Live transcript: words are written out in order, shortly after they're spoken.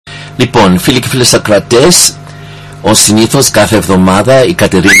Λοιπόν, φίλοι και φίλες ακροατές, ως συνήθως κάθε εβδομάδα η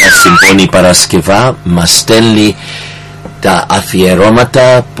Κατερίνα Simboni Paraskeva μας στέλνει τα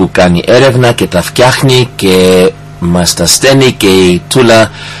αφιερώματα που κάνει έρευνα και τα φτιάχνει και μας τα στέλνει, και η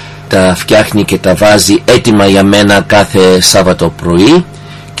Τούλα τα φτιάχνει και τα βάζει έτοιμα για μένα κάθε Σάββατο πρωί.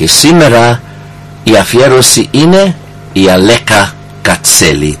 Και σήμερα η αφιέρωση είναι η Aleka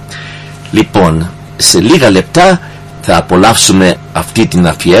Katselli. Λοιπόν, σε λίγα λεπτά θα απολαύσουμε αυτή την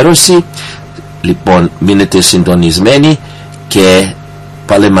αφιέρωση. Λοιπόν, μείνετε συντονισμένοι και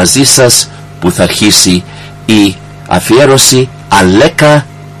πάλι μαζί σας που θα αρχίσει η αφιέρωση Aleka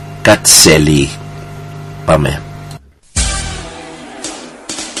Katselli. Πάμε.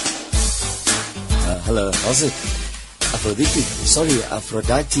 Hello, how's it? Aphrodite, sorry,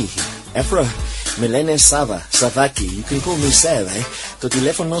 Aphrodite. Afro, με λένε Σάβα, Σαβάκι, you can call me Zaira. Το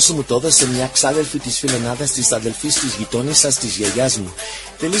τηλέφωνο σου μου το έδωσε μια ξάδελφη της φιλενάδας της αδελφής της γειτόνισσας της γιαγιάς μου.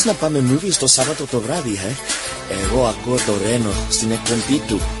 Θέλεις να πάμε movies το Σάββατο το βράδυ, Εγώ ακούω το Ρένο στην εκπομπή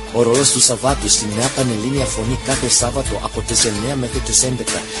του. Ο ρόλος του Σαββάτου στη νέα πανελλήνια φωνή κάθε Σάββατο από τις 9 μέχρι τις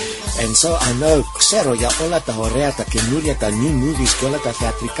 11. And so I know, ξέρω για όλα τα ωραία, τα καινούρια, τα new movies και όλα τα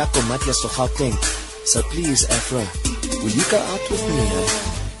θεατρικά κομμάτια στο Gauteng. So please, Afro, will you go out with me,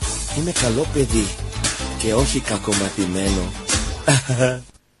 Είμαι καλό παιδί και όχι κακομαθημένο.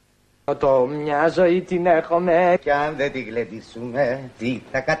 Το μια ζωή την έχουμε. Κι αν δεν τη γλεντήσουμε, τι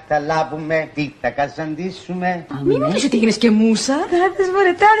θα καταλάβουμε, τι θα καζαντήσουμε. Μην νομίζεις ότι έγινες και μούσα. Κάτες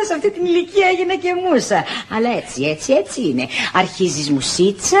μωρετάρες, σε αυτή την ηλικία έγινε και μούσα. Αλλά έτσι είναι. Αρχίζεις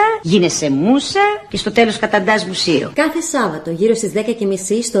μουσίτσα, γίνεσαι μούσα και στο τέλος καταντάς μουσείο. Κάθε Σάββατο γύρω στις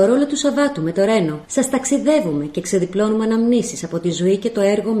 10:30 στο ρόλο του Σαββάτου με το Ρένο σας ταξιδεύουμε και ξεδιπλώνουμε αναμνήσεις από τη ζωή και το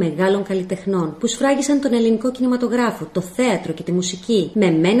έργο μεγάλων καλλιτεχνών που σφράγισαν τον ελληνικό κινηματογράφο, το θέατρο και τη μουσική.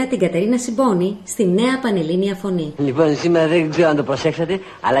 Με μένα την Katerina Simboni στη νέα πανελλήνια φωνή. Λοιπόν, σήμερα δεν ξέρω αν το προσέξατε,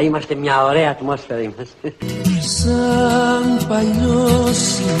 αλλά είμαστε μια ωραία ατμόσφαιρα είμαστε. Σαν παλιό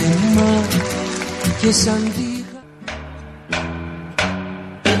σινεμά και σαν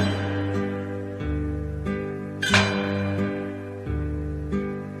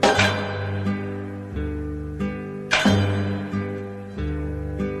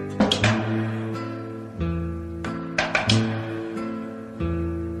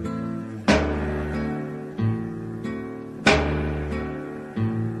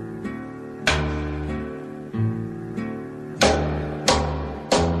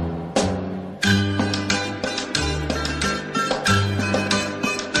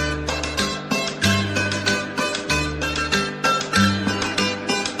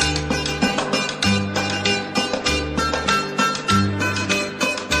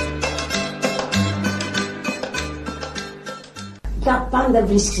πάντα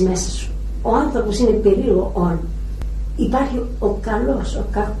βρίσκεις μέσα σου. Ο άνθρωπος είναι περίεργο όν. Υπάρχει ο καλός, ο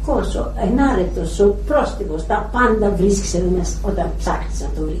κακός, ο ενάρετος, ο πρόστιβος. Τα πάντα βρίσκεις εδώ μέσα όταν ψάχνεις να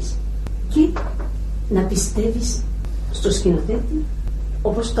το βρεις. Και να πιστεύεις στο σκηνοθέτη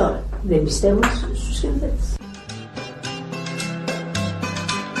όπως τώρα. Δεν πιστεύω στους σκηνοθέτες.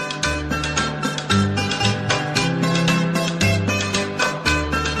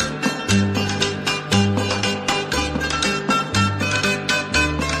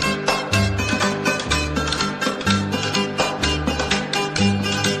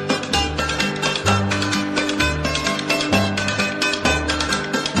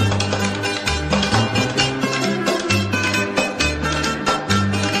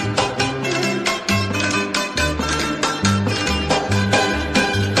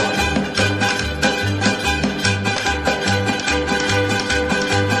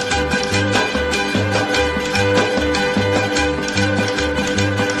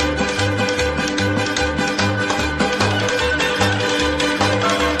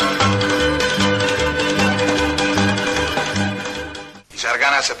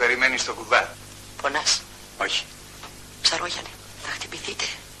 Σε περιμένει στο κουβά. Πονάς? Όχι. Ψαρόγιανε, θα χτυπηθείτε.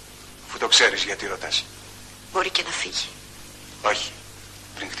 Αφού το ξέρεις, γιατί ρωτάς? Μπορεί και να φύγει. Όχι,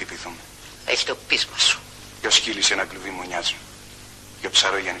 πριν χτυπηθούμε. Έχει το πείσμα σου. Ποιος κύλησε ένα κλουβί μονιάζουν. Και ο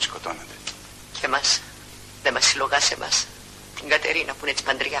ψαρόγιανοι σκοτώνονται. Και εμάς, δεν μας συλλογάς εμάς. Την Κατερίνα που είναι της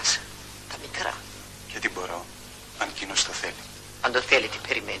παντριάς. Τα μικρά. Γιατί μπορώ, αν κοινός το θέλει. Αν το θέλει, τι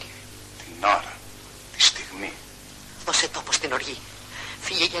περιμένει? Την ώρα, τη στιγμή. Δώσε τόπο στην οργή.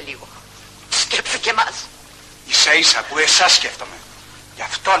 Φύγε για λίγο. Σκέψου και εμάς. Ίσα ίσα που εσάς σκέφτομαι. Γι'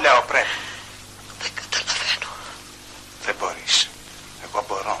 αυτό λέω πρέπει. Δεν καταλαβαίνω. Δεν μπορείς. Εγώ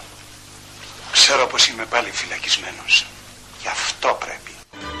μπορώ. Ξέρω πως είμαι πάλι φυλακισμένος. Γι' αυτό πρέπει.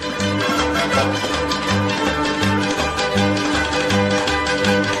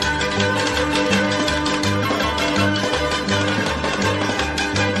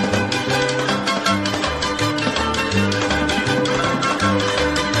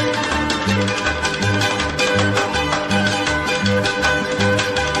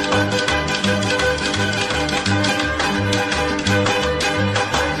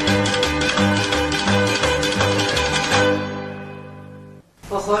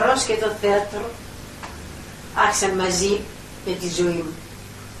 και το θέατρο άρχισαν μαζί με τη ζωή μου.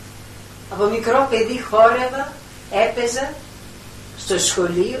 Από μικρό παιδί χόρευα, έπαιζα στο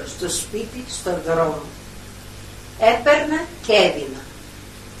σχολείο, στο σπίτι, στον δρόμο. Έπαιρνα και έδινα.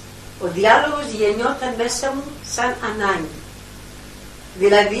 Ο διάλογος γεννιόταν μέσα μου σαν ανάγκη.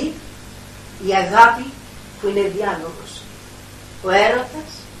 Δηλαδή η αγάπη που είναι διάλογος, ο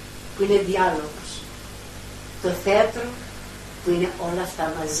έρωτας που είναι διάλογος, το θέατρο που είναι όλα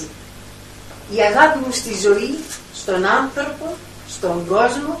αυτά μαζί. Η αγάπη μου στη ζωή, στον άνθρωπο, στον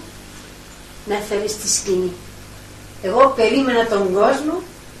κόσμο, να φέρει στη σκηνή. Εγώ περίμενα τον κόσμο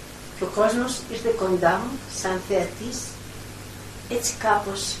και ο κόσμος ήρθε κοντά μου σαν θεατής. Έτσι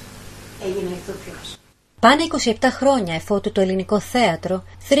κάπως έγινα ηθοποιός. Πάνε 27 χρόνια εφότου το ελληνικό θέατρο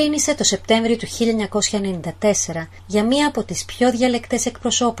θρήνησε το Σεπτέμβριο του 1994 για μία από τις πιο διαλεκτές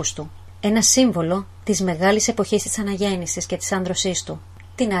εκπροσώπους του. Ένα σύμβολο της μεγάλης εποχής της αναγέννησης και της άνδρωσής του,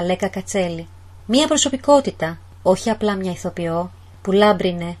 την Αλέκα Κατσέλη. Μία προσωπικότητα, όχι απλά μια ηθοποιό, που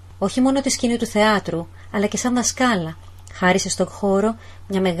λάμπρινε όχι μόνο τη σκηνή του θεάτρου, αλλά και σαν δασκάλα, χάρισε στον χώρο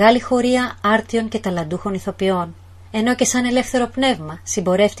μια μεγάλη χωρία άρτιων και ταλαντούχων ηθοποιών. Ενώ και σαν ελεύθερο πνεύμα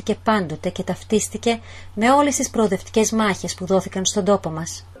συμπορεύτηκε πάντοτε και ταυτίστηκε με όλες τις προοδευτικές μάχες που δόθηκαν στον τόπο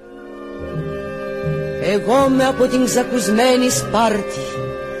μας. Εγώ με από την ξακουσμένη Σπάρτη,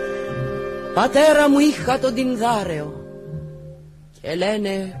 πατέρα μου είχα τον Τινδάρεο, και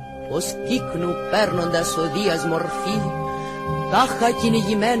λένε πως κύκνου παίρνοντας ο Δίας μορφή, τάχα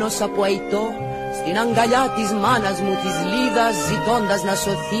κυνηγημένος από αϊτό στην αγκαλιά της μάνας μου της Λίδας, ζητώντας να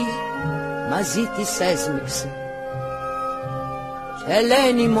σωθεί, μαζί της έσμιξε.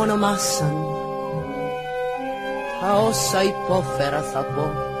 Ελένη μ' ονομάσαν, τα όσα υπόφερα θα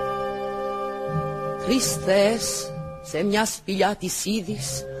πω. 3 θεές σε μια σπηλιά της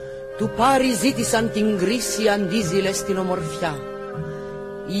Ήδης, του Πάρη ζήτησαν την κρίση αντίζηλε στην ομορφιά.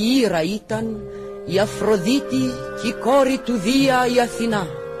 Η Ήρα ήταν η Αφροδίτη και η κόρη του Δία η Αθηνά.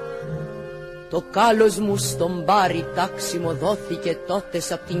 Το κάλος μου στον Πάρη τάξιμο δόθηκε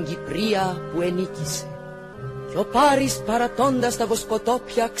τότες απ' την Κυπρία που ενίκησε. Κι ο Πάρης παρατώντας τα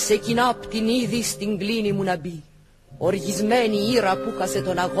βοσκοτόπια ξεκινά απ' την Ήδη στην κλίνη μου να μπει. Οργισμένη Ήρα που χάσε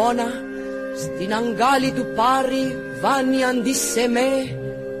τον αγώνα, στην αγκάλη του Πάρη βάνει αντί σε με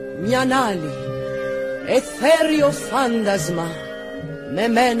μιαν άλλη, εθέριο φάντασμα με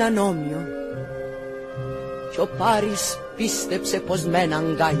μέναν όμοιο. Κι ο Πάρης πίστεψε πως μεν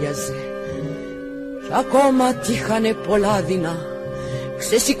αγκάλιαζε, κι ακόμα τύχανε πολλά δεινά.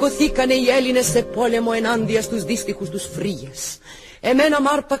 Ξεσηκωθήκανε οι Έλληνες σε πόλεμο ενάντια στους δύστιχους τους Φρύγες. Εμένα μ'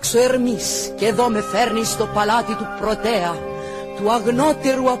 άρπαξε ο Ερμής και εδώ με φέρνει στο παλάτι του Πρωτέα, του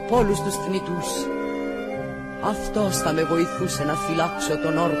αγνότερου από όλους τους θνητούς. Αυτός θα με βοηθούσε να φυλάξω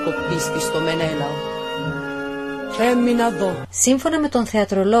τον όρκο πίστη στο Μενέλαο. Και έμεινα εδώ. Σύμφωνα με τον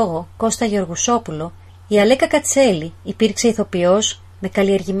θεατρολόγο Κώστα Γεωργουσόπουλο, η Αλέκα Κατσέλη υπήρξε ηθοποιός με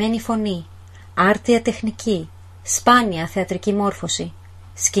καλλιεργημένη φωνή, άρτια τεχνική, σπάνια θεατρική μόρφωση,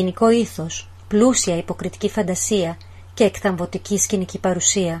 σκηνικό ήθος, πλούσια υποκριτική φαντασία και εκθαμβωτική σκηνική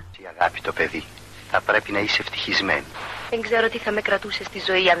παρουσία. Αγάπη το παιδί, θα πρέπει να είσαι ευτυχισμένη. Δεν ξέρω τι θα με κρατούσε στη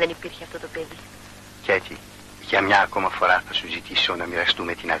ζωή αν δεν υπήρχε αυτό το παιδί. Και έτσι, για μια ακόμα φορά θα σου ζητήσω να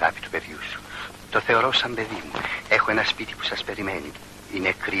μοιραστούμε την αγάπη του παιδιού σου. Το θεωρώ σαν παιδί μου. Έχω ένα σπίτι που σας περιμένει.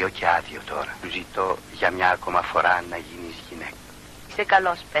 Είναι κρύο και άδειο τώρα. Σου ζητώ για μια ακόμα φορά να γίνεις γυναίκα. Είσαι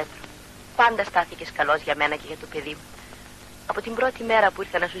καλός, Πέτρο. Πάντα στάθηκες καλός για μένα και για το παιδί μου. Από την πρώτη μέρα που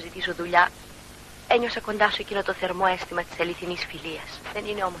ήρθα να σου ζητήσω δουλειά, ένιωσα κοντά σου εκείνο το θερμό αίσθημα της αληθινής φιλίας. Δεν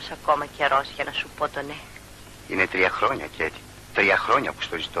είναι όμως ακόμα καιρός για να σου πω το ναι. Είναι 3 χρόνια και έτσι. 3 χρόνια που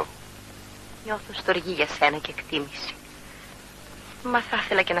στο ζητώ. Νιώθω στοργή για σένα και εκτίμηση. Μα θα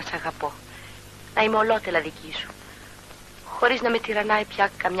ήθελα και να σ' αγαπώ. Να είμαι ολότελα δική σου. Χωρίς να με τυραννάει πια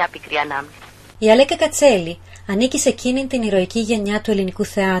καμιά πικρή ανάμνηση. Η Αλέκα Κατσέλη ανήκει σε εκείνη την ηρωική γενιά του ελληνικού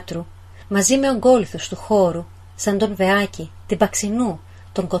θεάτρου, μαζί με ογκόληθους του χώρου, σαν τον Βεάκη, την Παξινού,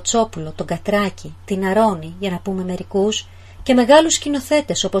 τον Κοτσόπουλο, τον Κατράκη, την Αρώνη, για να πούμε μερικούς, και μεγάλους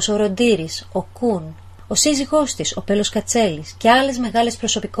σκηνοθέτες όπως ο Ροντήρης, ο Κούν, ο σύζυγός της, ο Πέλος Κατσέλης και άλλες μεγάλες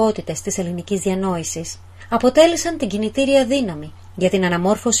προσωπικότητες της ελληνικής διανόησης. Αποτέλεσαν την κινητήρια δύναμη για την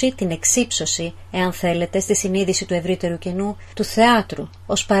αναμόρφωση, την εξύψωση, εάν θέλετε, στη συνείδηση του ευρύτερου κοινού, του θεάτρου,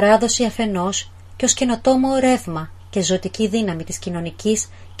 ως παράδοση αφενός και ως καινοτόμο ρεύμα και ζωτική δύναμη της κοινωνικής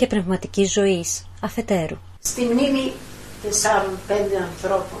και πνευματικής ζωής αφετέρου. Στη μνήμη 4-5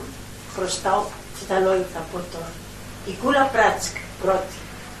 ανθρώπων χρωστάω και τα λόγια θα πω τώρα. Η Κούλα Πράτσικ πρώτη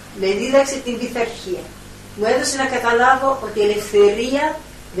με δίδαξε την πειθαρχία. Μου έδωσε να καταλάβω ότι η ελευθερία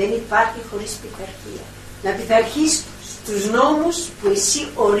δεν υπάρχει χωρίς πειθαρχία. Να πειθαρχείς στους νόμους που εσύ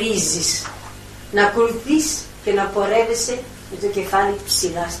ορίζεις. Να ακολουθείς και να πορεύεσαι με το κεφάλι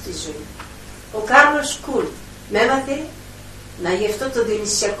ψηλά στη ζωή. Ο Κάρλος Κουλ με έμαθε να γευτώ το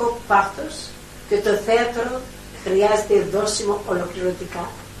διονυσιακό πάθος και το θέατρο χρειάζεται δώσιμο ολοκληρωτικά,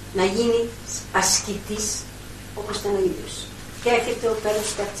 να γίνει ασκητής όπως ήταν ο ίδιος. Και έρχεται ο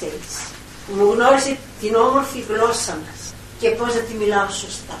Pellos Katselis, που μου γνώρισε την όμορφη γλώσσα μας και πώς να τη μιλάω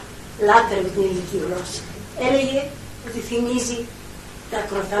σωστά. Λάτρευε την ελληνική γλώσσα. Έλεγε ότι θυμίζει τα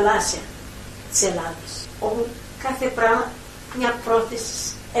ακροθαλάσσια της Ελλάδας, όπου κάθε πράγμα, μια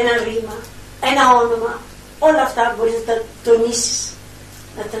πρόθεση, ένα ρήμα, ένα όνομα, όλα αυτά μπορείς να τα τονίσεις,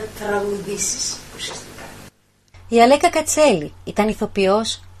 να τα τραγουδήσεις ουσιαστικά. Η Αλέκα Κατσέλη ήταν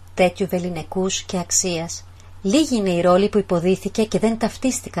ηθοποιός τέτοιου βεληνικούς και αξίας. Λίγοι είναι οι ρόλοι που υποδίθηκε και δεν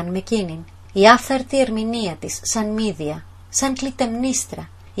ταυτίστηκαν με εκείνην. Η άφθαρτη ερμηνεία της σαν Μύδια, σαν Κλητεμνίστρα,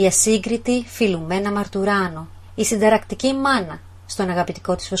 η ασύγκριτη Φιλουμένα Μαρτουράνο, η συνταρακτική μάνα στον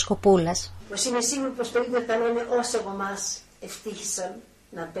αγαπητικό της Βοσκοπούλας. Πως είμαι σίγουρη πως το ίδιο θα λένε όσοι από εμάς ευτύχησαν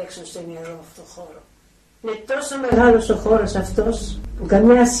να παίξουν στον ιερό αυτό χώρο. Είναι τόσο μεγάλος ο χώρος αυτός που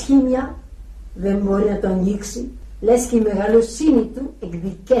καμιά σχήμια δεν μπορεί να τον αγγίξει, λες και η μεγαλοσύνη του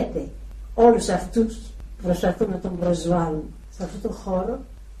εκδικέται όλους αυτούς που προσπαθούν να τον προσβάλλουν. Σε αυτό το χώρο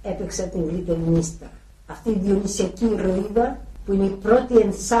έπαιξα την Κλητεμνίστρα, αυτή η διονυσιακή ηρωίδα που είναι η πρώτη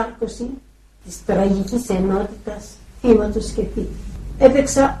ενσάρκωση της τραγικής ενότητας θύματος και θήτη.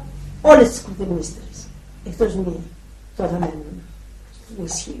 Έπαιξα όλες τις Κλητεμνίστρες, εκτός μία, το Αγαμέμνονα, στο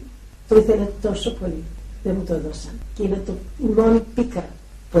ισχύο. Το ήθελα τόσο πολύ, δεν μου το δώσαν και είναι η μόνη πίκρα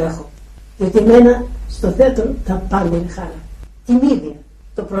που έχω. Διότι εμένα στο θέατρο τα πάντα είναι χαρά. Την ίδια,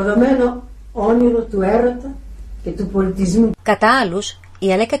 το προδομένο όνειρο του έρωτα και του πολιτισμού. Κατά άλλους,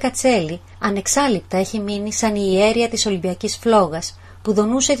 η Αλέκα Κατσέλη ανεξάλληπτα έχει μείνει σαν η ιέρια της Ολυμπιακής φλόγας που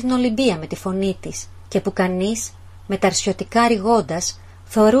δονούσε την Ολυμπία με τη φωνή της και που κανείς, μεταρσιωτικά ρηγώντας,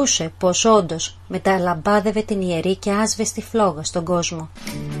 θεωρούσε πως όντως μεταλαμπάδευε την ιερή και άσβεστη φλόγα στον κόσμο.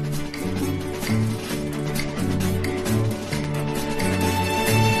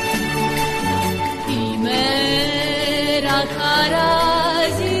 Η μέρα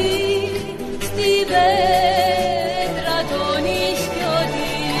χαράζει στη πέτρα το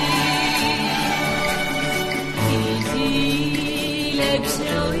νησιωτή, τη ζήλεψε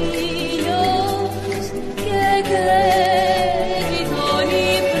ο ήλιος και κρέμει τον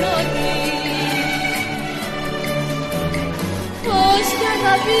ύπνο της. Πώς κι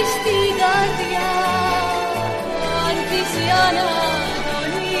αγάπη στην καρδιά αν της η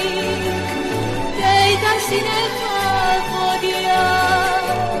ανατολή και ήταν συνέχα φωτιά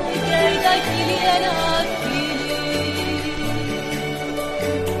και ήταν χείλη ένα φίλι.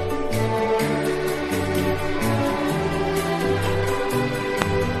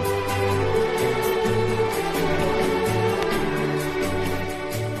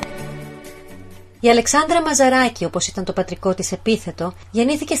 Η Αλεξάνδρα Μαζαράκη, όπως ήταν το πατρικό της επίθετο,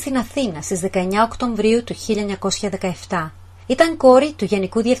 γεννήθηκε στην Αθήνα στις 19 Οκτωβρίου του 1917. Ήταν κόρη του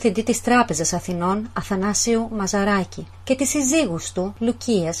Γενικού Διευθυντή της Τράπεζας Αθηνών Αθανάσιου Μαζαράκη και της συζύγους του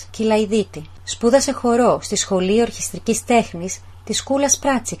Λουκίας Κυλαϊδίτη. Σπούδασε χορό στη Σχολή Ορχιστρικής Τέχνης της Σκούλας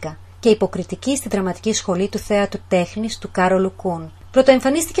Πράτσικα και υποκριτική στη Δραματική Σχολή του Θέατρου Τέχνης του Κάρολου Κούν.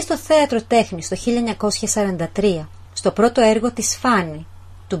 Πρωτοεμφανίστηκε στο Θέατρο Τέχνης το 1943, στο πρώτο έργο της Φάνη,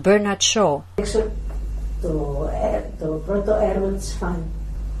 του Bernard Shaw. Το πρώτο έργο της Φάνη.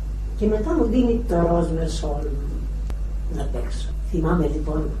 Και μετά μου δίνει το Ρόσμερ Σόλ να παίξω. Θυμάμαι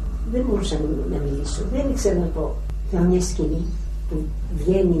λοιπόν, δεν μπορούσα να μιλήσω, δεν ήξερα να πω. Θυμάμαι μια σκηνή που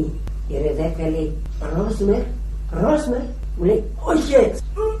βγαίνει η Ρεβέκα, λέει Ρόσμερ, Ρόσμερ, μου λέει όχι έτσι,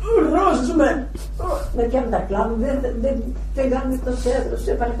 Ρόσμερ. Με πιάνουν τα κλάμα, δεν κάνουμε το θέατρο,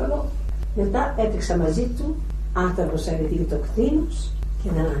 σε παρακαλώ. Μετά έπαιξα μαζί του άνθρωπος αρετηλιτοκτήνους και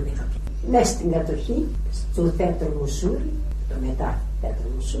δεν άντεχα. Μέσα στην κατοχή, στο θέατρο Μουσούρι, το μετά θέατρο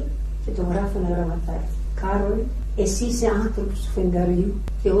Μουσούρι, και το γράφω ένα γραμματάκι. Κάρολη, εσύ είσαι άνθρωπος του φεγγαριού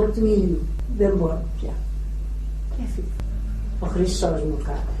και εγώ του ήλιου. Δεν μπορώ πια. Και έφυγε. Ο χρυσός μου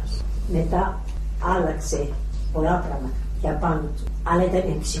Κάρολος. Μετά άλλαξε πολλά πράγματα για πάνω του. Αλλά ήταν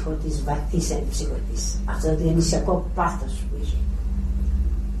εμψυχωτής, βαθύς εμψυχωτής. Αυτό το διονυσιακό πάθος που είχε.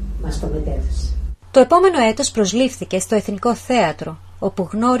 Μας το μετέφερε. Το επόμενο έτος προσλήφθηκε στο Εθνικό Θέατρο, όπου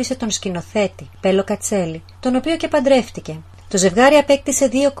γνώρισε τον σκηνοθέτη Πέλο Κατσέλη, τον οποίο και παντρεύτηκε. Το ζευγάρι απέκτησε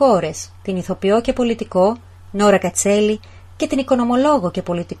 2 κόρες, την ηθοποιό και πολιτικό Νόρα Κατσέλη και την οικονομολόγο και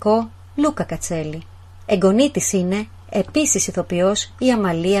πολιτικό Λούκα Κατσέλη. Εγγονή της είναι επίσης ηθοποιός η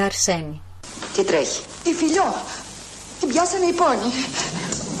Αμαλία Αρσένη. Τι τρέχει? Η Φιλιό. Την πιάσανε οι πόνοι.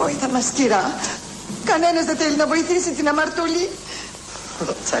 Βοήθα μας, κυρά. Κανένας δεν θέλει να βοηθήσει την αμαρτωλή.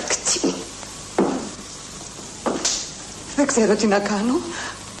 Τσακτή. Δεν ξέρω τι να κάνω.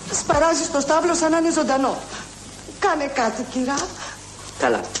 Σπαράζει στο στάβλο σαν να είναι ζωντανό. Κάνε κάτι, κυρά.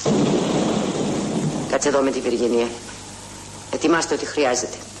 Καλά. Κάτσε εδώ με τη Βυργινία. Ετοιμάστε ό,τι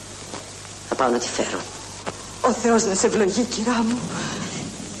χρειάζεται. Θα πάω να τη φέρω. Ο Θεός να σε ευλογεί, κυρά μου.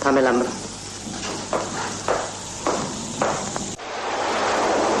 Πάμε, Λάμπρο.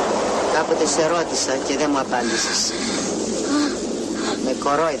 Κάποτε σε ρώτησα και δεν μου απάντησες. Με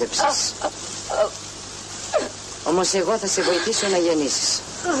κορόιδεψες. Όμως εγώ θα σε βοηθήσω να γεννήσεις.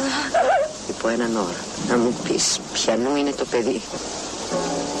 Υπό έναν όρο. Να μου πεις ποιανού είναι το παιδί.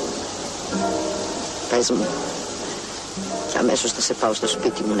 Πες μου. Και αμέσως θα σε πάω στο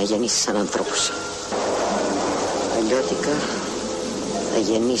σπίτι μου να γεννήσεις σαν ανθρώπους. Αλλιώτικα θα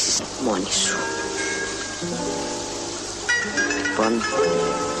γεννήσεις μόνη σου. Λοιπόν...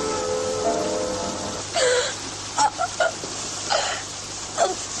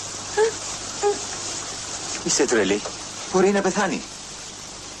 Είσαι τρελή. Μπορεί να πεθάνει.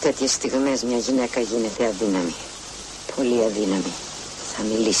 Τέτοιες στιγμές μια γυναίκα γίνεται αδύναμη. Πολύ αδύναμη. Θα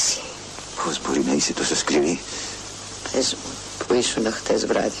μιλήσει. Πώς μπορεί να είσαι τόσο σκληρή? Πες μου, που ήσουν χτες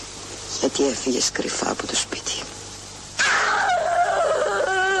βράδυ. Γιατί έφυγες κρυφά από το σπίτι?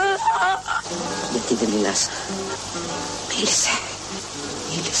 Γιατί δεν μιλάς? Μίλησε.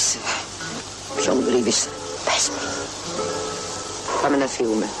 Μίλησε. Ποιον κρύβεις? Πες μου. Πάμε να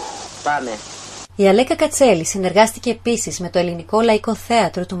φύγουμε. Πάμε. Η Αλέκα Κατσέλη συνεργάστηκε επίσης με το Ελληνικό Λαϊκό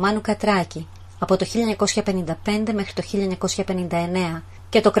Θέατρο του Μάνου Κατράκη από το 1955 μέχρι το 1959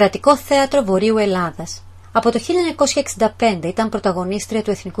 και το Κρατικό Θέατρο Βορείου Ελλάδας. Από το 1965 ήταν πρωταγωνίστρια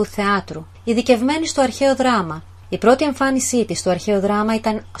του Εθνικού Θεάτρου, ειδικευμένη στο αρχαίο δράμα. Η πρώτη εμφάνισή της στο αρχαίο δράμα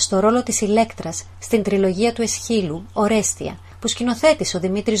ήταν στο ρόλο της Ηλέκτρας στην τριλογία του Εσχύλου, Ορέστια, που σκηνοθέτησε ο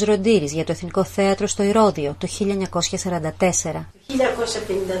Δημήτρης Ροντήρης για το Εθνικό Θέατρο στο Ηρώδειο το 1944. Το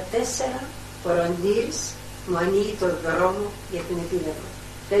 1954 ο Ροντήρης μου ανοίγει τον δρόμο για την επίδευμα,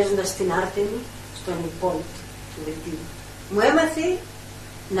 παίζοντας την Άρτεμη στον υπόλοιπο του δελτίου. Μου έμαθε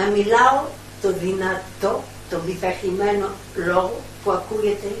να μιλάω το δυνατό, το πειθαρχημένο λόγο που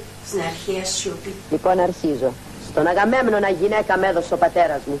ακούγεται στην αρχαία σιωπή. Λοιπόν, αρχίζω. Στον Αγαμέμνονα γυναίκα με έδωσε ο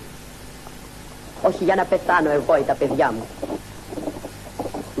πατέρας μου. Όχι για να πεθάνω εγώ ή τα παιδιά μου.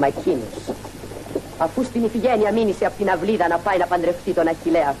 Μα εκείνος, αφού στην Ιφηγένεια μείνησε από την αυλίδα να πάει να παντρευτεί τον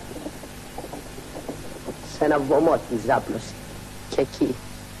Αχιλλέα, σε ένα βωμό τη ζάπλωσε. Και εκεί,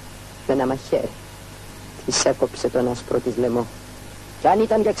 με ένα μαχαίρι, της έκοψε τον άσπρο της λαιμό. Κι αν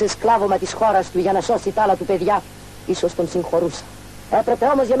ήταν για ξεσκλάβωμα της χώρας του για να σώσει τα άλλα του παιδιά, ίσως τον συγχωρούσα. Έπρεπε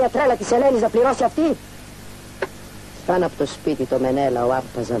όμως για μια τρέλα της Ελένης να πληρώσει αυτή. Σαν από το σπίτι το Μενέλαο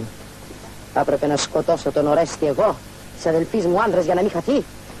άρπαζαν. Έπρεπε να σκοτώσω τον Ορέστη εγώ, της αδελφής μου άντρας, για να μην χαθεί.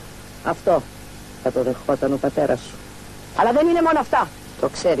 Αυτό θα το δεχόταν ο πατέρας σου. Αλλά δεν είναι μόνο αυτά. Το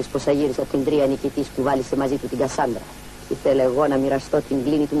ξέρεις πως αγύρισε από την τρία νικητής που βάλισε μαζί του την Κασάνδρα. Ήθελε εγώ να μοιραστώ την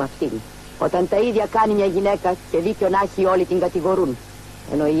κλίνη του με αυτήν. Όταν τα ίδια κάνει μια γυναίκα και δίκιο να έχει, όλοι την κατηγορούν.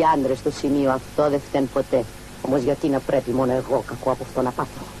 Ενώ οι άντρες στο σημείο αυτό δεν φταίνουν ποτέ. Όμως γιατί να πρέπει μόνο εγώ κακό από αυτό να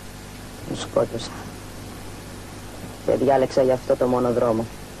πάθω? Τον σκότωσα. Και διάλεξα γι' αυτό το μόνο δρόμο.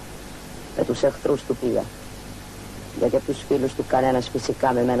 Με τους εχθρούς του πήγα. Γιατί από τους φίλους του κανένας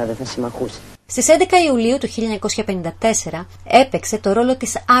φυσικά με μένα δεν θα συμμαχούσε. Στις 11 Ιουλίου του 1954 έπαιξε το ρόλο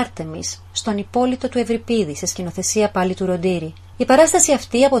της Άρτεμις στον Υπόλοιπο του Ευρυπίδη σε σκηνοθεσία πάλι του Ροντήρη. Η παράσταση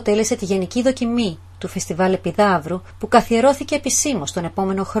αυτή αποτέλεσε τη γενική δοκιμή του Φεστιβάλ Επιδαύρου που καθιερώθηκε επισήμως τον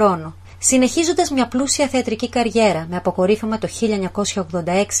επόμενο χρόνο, συνεχίζοντας μια πλούσια θεατρική καριέρα με αποκορύφωμα το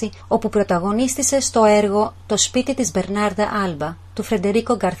 1986 όπου πρωταγωνίστησε στο έργο «Το σπίτι της Μπερνάρδα Άλμπα» του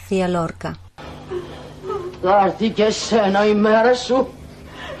Φρεντερίκο Γκαρθία Λόρκα. Θα έρθει και εσένα η μέρα σου.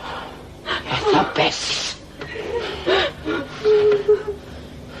 Θα πέσεις.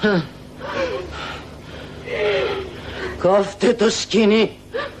 Κόφτε το σκηνή.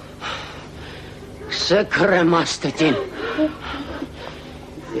 Ξεκρεμάστε την.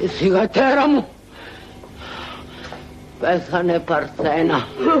 Η θυγατέρα μου πέθανε Παρθένα.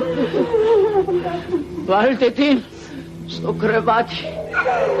 Βάλτε την στο κρεβάτι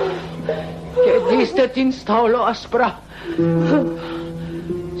και ντύστε την στα ολοασπρά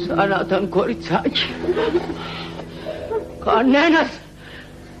σαν να ήταν κοριτσάκι.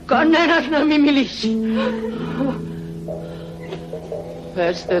 Κανένας να μην μιλήσει.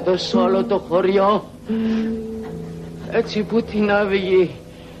 Πέστε το σ' όλο το χωριό, έτσι που την αυγή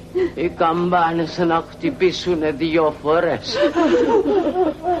οι καμπάνες να χτυπήσουνε 2 φορές.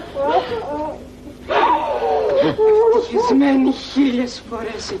 Ευτυχισμένη 1000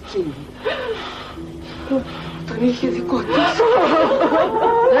 φορές εκείνη. Τον είχε δικό της.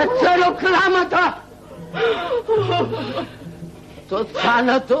 Δεν θέλω κλάματα. Το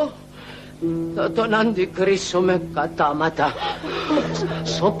θάνατο Θα τον αντικρίσουμε κατάματα.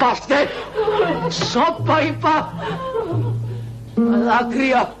 Σοπάστε! Σώπα είπα! Τα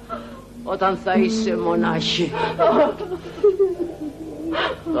δάκρυα όταν θα είσαι μονάχη.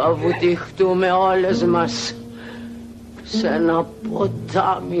 Θα βουτυχτούμε όλες μας σε ένα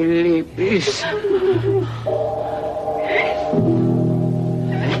ποτάμι λύπης.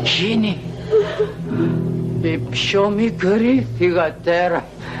 Εκείνη η πιο μικρή θυγατέρα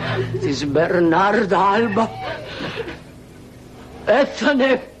της Μπερνάρντα Άλμπα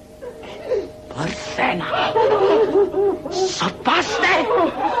έθανε Παρθένα. Σοπάστε!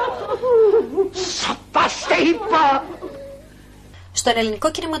 Σοπάστε είπα! Στον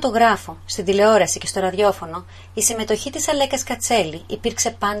ελληνικό κινηματογράφο, στην τηλεόραση και στο ραδιόφωνο, η συμμετοχή της Αλέκας Κατσέλη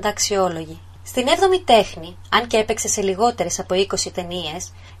υπήρξε πάντα αξιόλογη. Στην 7η τέχνη, αν και έπαιξε σε λιγότερες από 20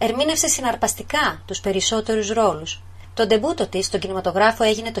 ταινίες, ερμήνευσε συναρπαστικά τους περισσότερους ρόλους. Το ντεμπούτο της στον κινηματογράφο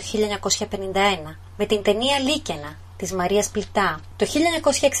έγινε το 1951, με την ταινία Λίκαινα, της Μαρίας Πλητά. Το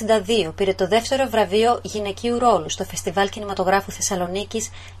 1962 πήρε το δεύτερο βραβείο γυναικείου ρόλου στο Φεστιβάλ Κινηματογράφου Θεσσαλονίκης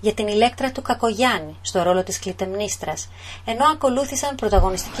για την Ηλέκτρα του Κακογιάννη στο ρόλο της Κλητεμνίστρας, ενώ ακολούθησαν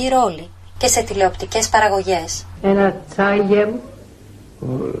πρωταγωνιστικοί ρόλοι και σε τηλεοπτικές παραγωγές. Ένα τσάι γε μου.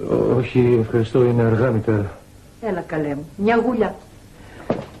 Όχι, ευχαριστώ, είναι αργά μητέρα. Έλα καλέ μου, μια γουλιά.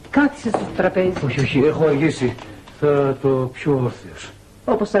 Κάθισε στο τραπέζι. Όχι, έχω αργήσει. Θα το πιω όρθιος.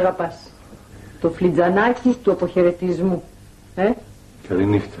 Όπως αγαπάς. Το φλιτζανάκι του αποχαιρετισμού.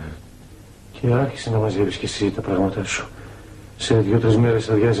 Καληνύχτα. Και άρχισε να μαζεύεις κι εσύ τα πράγματά σου. Σε 2-3 μέρες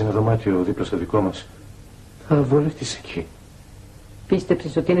αδειάζει ένα δωμάτιο δίπλα στο δικό μας. Θα βολευτείς εκεί.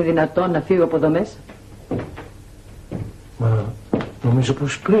 Πίστεψες ότι είναι δυνατόν να φύγω από εδώ μέσα? Μα νομίζω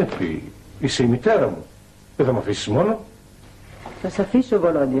πως πρέπει. Είσαι η μητέρα μου. Δεν θα με αφήσεις μόνο. Θα σε αφήσω,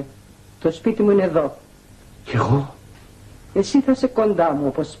 Βολόντια. Το σπίτι μου είναι εδώ. Κι εγώ? Εσύ θα είσαι κοντά μου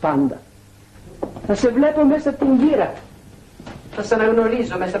όπως πάντα. Θα σε βλέπω μέσα από την γύρα. Θα σε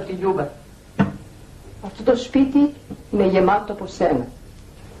αναγνωρίζω μέσα από τη Λιούμπα. Αυτό το σπίτι είναι γεμάτο από σένα.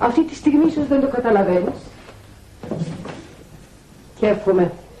 Αυτή τη στιγμή ίσως δεν το καταλαβαίνεις. Και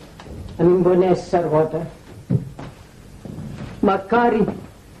εύχομαι να μην πονέσεις αργότερα. Μακάρι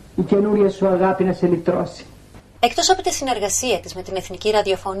η καινούρια σου αγάπη να σε λυτρώσει. Εκτός από τη συνεργασία της με την Εθνική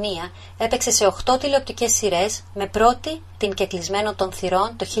Ραδιοφωνία, έπαιξε σε 8 τηλεοπτικές σειρές, με πρώτη την «Κεκλεισμένο των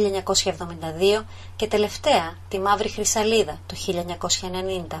θυρών» το 1972 και τελευταία τη «Μαύρη Χρυσαλίδα» το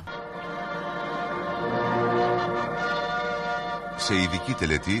 1990. Σε ειδική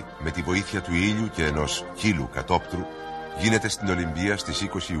τελετή, με τη βοήθεια του ήλιου και ενός κύλου κατόπτρου, γίνεται στην Ολυμπία στις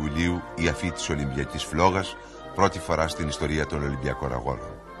 20 Ιουλίου η αφή της Ολυμπιακής Φλόγας, πρώτη φορά στην ιστορία των Ολυμπιακών Αγώνων.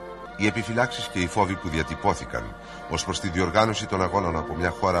 Οι επιφυλάξεις και οι φόβοι που διατυπώθηκαν ως προς τη διοργάνωση των αγώνων από μια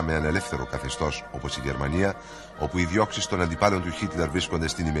χώρα με ανελεύθερο καθεστώς όπως η Γερμανία, όπου οι διώξεις των αντιπάλων του Χίτλερ βρίσκονται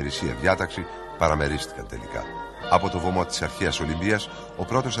στην ημερησία διάταξη, παραμερίστηκαν τελικά. Από το βωμό της αρχαίας Ολυμπίας, ο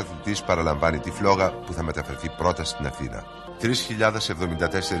πρώτος αθλητής παραλαμβάνει τη φλόγα που θα μεταφερθεί πρώτα στην Αθήνα.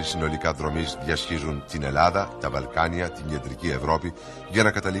 3.074 συνολικά δρομείς διασχίζουν την Ελλάδα, τα Βαλκάνια, την Κεντρική Ευρώπη για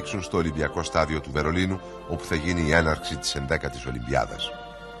να καταλήξουν στο Ολυμπιακό Στάδιο του Βερολίνου, όπου θα γίνει η έναρξη της 11ης Ολυμπιάδας.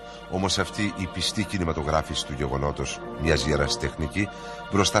 Όμως αυτή η πιστή κινηματογράφηση του γεγονότος μοιάζει ερασιτεχνική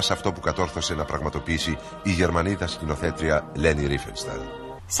μπροστά σε αυτό που κατόρθωσε να πραγματοποιήσει η Γερμανίδα σκηνοθέτρια Λένι Ρίφενσταλ.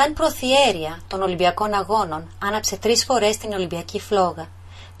 Σαν προθιέρεια των Ολυμπιακών Αγώνων άναψε 3 φορές την Ολυμπιακή Φλόγα.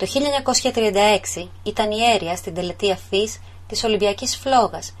 Το 1936 ήταν ιέρια στην τελετή αφής της Ολυμπιακής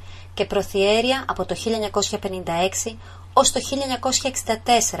Φλόγας και προθιέρεια από το 1956 ως το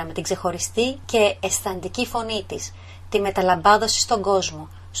 1964 με την ξεχωριστή και αισθαντική φωνή της, τη μεταλαμπάδωση στον κόσμο.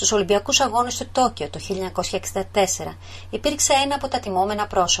 Στους Ολυμπιακούς Αγώνες του Τόκιο το 1964 υπήρξε ένα από τα τιμόμενα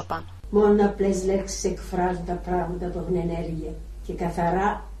πρόσωπα. Μόνο απλές λέξεις εκφράζουν τα πράγματα που έχουν ενέργεια και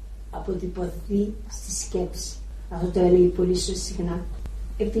καθαρά αποτυπωθεί στη σκέψη. Αυτό το έλεγε πολύ συχνά.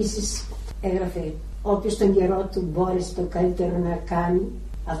 Επίσης έγραφε, όποιος τον καιρό του μπόρεσε το καλύτερο να κάνει,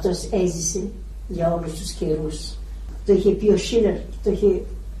 αυτός έζησε για όλους τους καιρούς. Το είχε πει ο Σίλερ, το είχε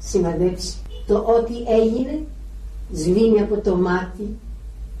σημαδέψει. Το ό,τι έγινε σβήνει από το μάτι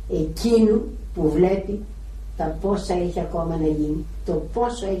εκείνου που βλέπει τα πόσα έχει ακόμα να γίνει, το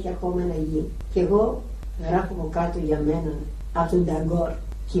πόσο έχει ακόμα να γίνει. Και εγώ γράφω από κάτω για μένα από τον Ταγκόρ.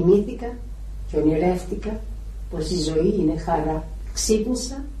 Κοιμήθηκα και ονειρεύτηκα πως η ζωή είναι χαρά.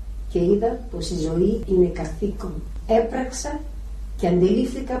 Ξύπνησα και είδα πως η ζωή είναι καθήκον. Έπραξα και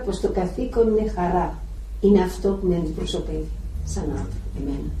αντιλήφθηκα πως το καθήκον είναι χαρά. Είναι αυτό που με αντιπροσωπεύει σαν άνθρωπο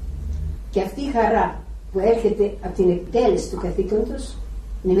εμένα. Και αυτή η χαρά που έρχεται από την εκτέλεση του καθήκοντος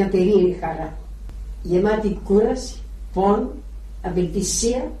είναι μια περίεργη χαρά, γεμάτη κούραση, πόνο,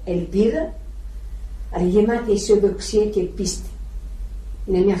 απελπισία, ελπίδα, αλλά γεμάτη αισιοδοξία και πίστη.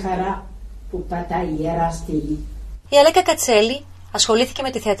 Είναι μια χαρά που πατάει ιερά στήλη. Η Αλέκα Κατσέλη ασχολήθηκε με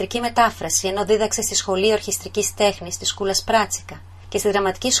τη θεατρική μετάφραση ενώ δίδαξε στη Σχολή Ορχιστρικής Τέχνης της Σκούλας Πράτσικα και στη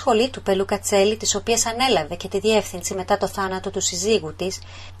Δραματική Σχολή του Πελού Κατσέλη, της οποίας ανέλαβε και τη διεύθυνση μετά το θάνατο του συζύγου της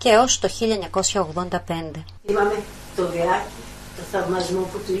και έως το 1985. Θυμάμαι το βιάκι, το θαυμασμό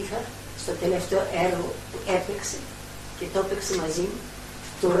που του είχα στο τελευταίο έργο που έπαιξε και το έπαιξε μαζί μου,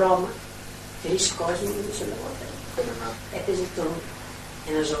 του Ρώμα, 3 κόσμοι, νομίζω λεγόταν. Έπαιζε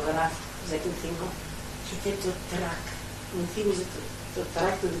ένα ζωγράφο, Ζακυνθίνο, και τέτοιο τρακ. Μου θύμιζε το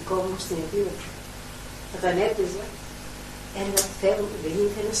τρακ το δικό μου στην επίδοξη. Όταν έπαιζα, έλεγα Θεέ μου, δεν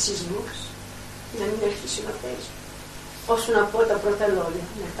γίνεται ένας σεισμός να μην αρχίσει να παίζει. Όσο να πω τα πρώτα λόγια,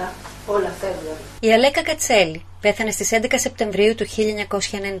 μετά όλα φεύγαν. Η Αλέκα Κατσέλη πέθανε στις 11 Σεπτεμβρίου του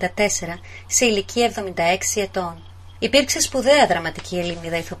 1994 σε ηλικία 76 ετών. Υπήρξε σπουδαία δραματική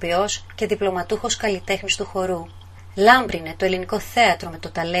Ελληνίδα ηθοποιός και διπλωματούχος καλλιτέχνης του χορού. Λάμπρινε το ελληνικό θέατρο με το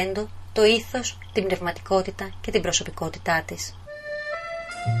ταλέντο, το ήθος, την πνευματικότητα και την προσωπικότητά της.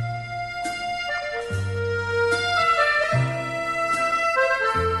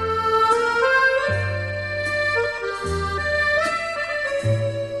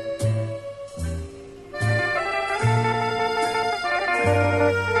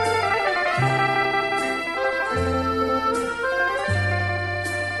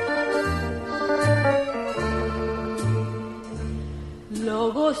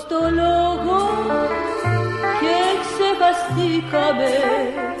 Λόγο στο λόγο και ξεχαστήκαμε,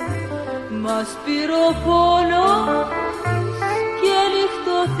 μας πήρε ο πόνος και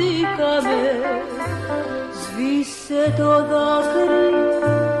λιχτωθήκαμε. Σβήσε το δάκρυ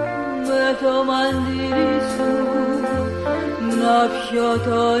με το μαντήρι σου, να πιω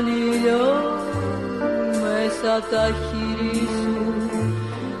τον ήλιο μέσα απ' τα χείλη σου.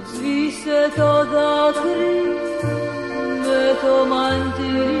 Σβήσε το δάκρυ με το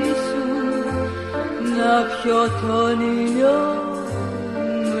μαντήρι σου, να πιω τον ήλιο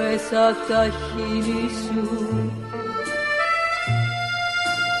μέσα απ' τα χείλη σου.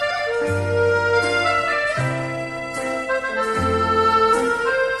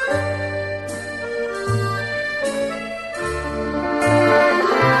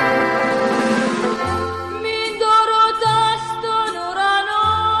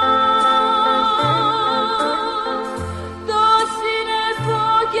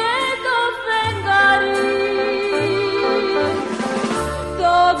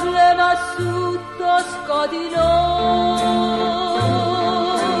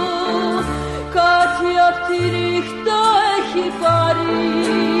 Κάτι απ' τη νύχτα έχει πάρει.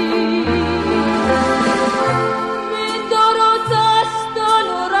 Μην το ρωτάς στον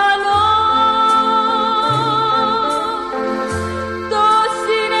ουρανό, το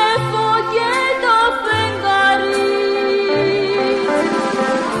σύννεφο και το φεγγάρι.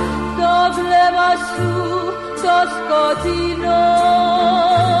 Το βλέμμα σου το σκοτεινό,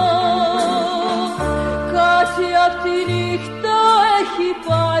 κάτι απ' τη νύχτα έχει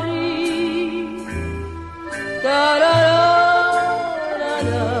πάρει.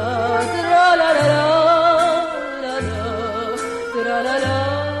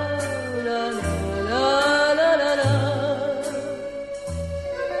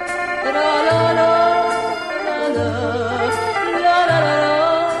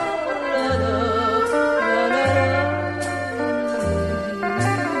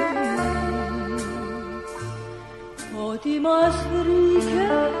 Ό,τι μας βρήκε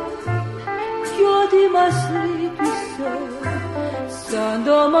κι ό,τι μας λύπησε, σαν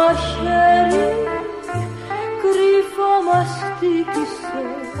το μαχαίρι κρυφό μας χτύπησε.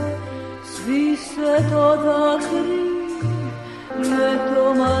 Σβήσε το δάκρυ με το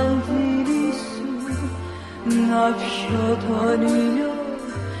μαντήρι σου, να πιω τον ήλιο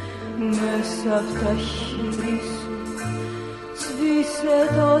μέσα απ' τα χείλη σου. Σβήσε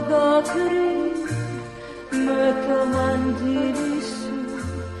το δάκρυ με το μαντήρι σου,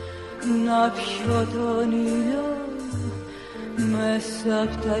 να πιω τον ήλιο μέσα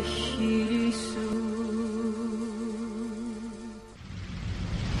απ' τα χείλη σου.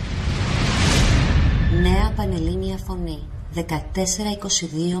 Νέα Πανελλήνια Φωνή, 14-22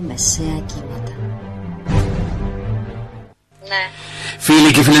 μεσαία κύματα. Ναι.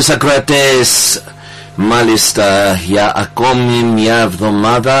 Φίλοι και φίλες ακροατές, μάλιστα για ακόμη μια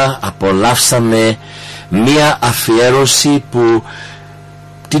εβδομάδα απολαύσαμε μια αφιέρωση που,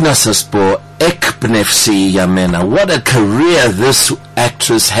 τι να σας πω, έκπνευση για μένα. What a career this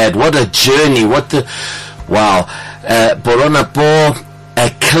actress had, what a journey, what the... Wow, μπορώ να πω a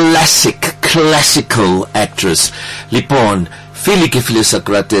classical actress. Λοιπόν, φίλοι και φίλες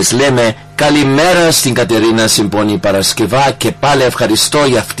ακροατές, λέμε Καλημέρα στην Κατερίνα Simboni Paraskeva και πάλι ευχαριστώ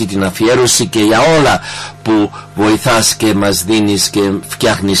για αυτή την αφιέρωση και για όλα που βοηθάς και μας δίνεις και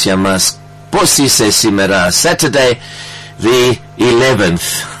φτιάχνεις για μας. Πώς είσαι σήμερα? Saturday the 11th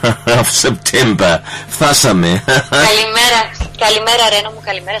of September. Φτάσαμε. Καλημέρα Ρένο μου,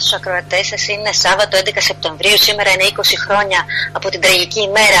 καλημέρα στους ακροατές σας. Είναι Σάββατο 11 Σεπτεμβρίου, σήμερα είναι 20 χρόνια από την τραγική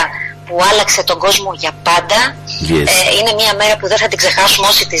ημέρα που άλλαξε τον κόσμο για πάντα. Yes. Είναι μια μέρα που δεν θα την ξεχάσουμε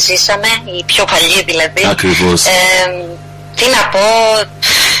όσοι τη ζήσαμε, οι πιο παλιοί δηλαδή. Ακριβώς. Τι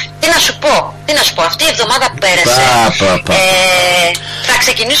να πω, αυτή η εβδομάδα που πέρασε θα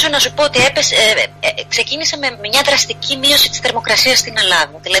ξεκινήσω να σου πω ότι ξεκίνησε με μια δραστική μείωση της θερμοκρασίας στην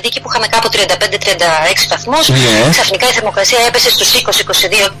Ελλάδα. Δηλαδή εκεί που είχαμε κάπου 35-36 βαθμούς, ξαφνικά η θερμοκρασία έπεσε στους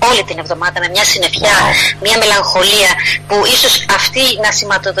 20-22 όλη την εβδομάδα με μια συννεφιά, μια μελαγχολία που ίσως αυτή να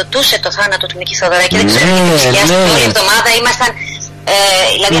σηματοδοτούσε το θάνατο του Μίκη Θοδωράκη. Δεν ξέρω τι όλη η εβδομάδα ήμασταν.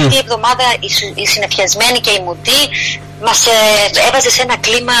 Δηλαδή αυτή η εβδομάδα η συννεφιασμένη και η μουτή μας έβαζε σε ένα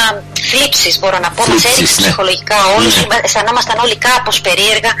κλίμα θλίψης, μπορώ να πω, μας έριξε ψυχολογικά όλους, αισθανόμασταν όλοι κάπως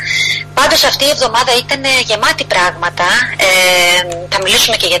περίεργα. Πάντως αυτή η εβδομάδα ήταν γεμάτη πράγματα. Θα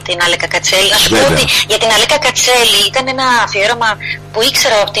μιλήσουμε και για την Αλeka Katselli. Να σου πω ότι για την Aleka Katselli ήταν ένα αφιέρωμα που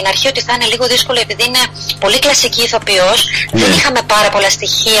ήξερα από την αρχή ότι θα είναι λίγο δύσκολο επειδή είναι πολύ κλασική ηθοποιός. Δεν είχαμε πάρα πολλά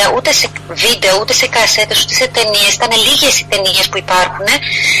στοιχεία ούτε σε βίντεο, ούτε σε κασέτες, ούτε σε ταινίες. Ήταν λίγες οι ταινίες που υπάρχουν.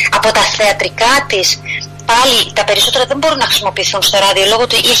 Από τα θεατρικά της πάλι τα περισσότερα δεν μπορούν να χρησιμοποιηθούν στο ράδιο λόγω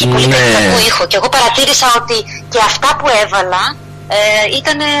του έχει πολύ κακό ήχο. Και εγώ παρατήρησα ότι και αυτά που έβαλα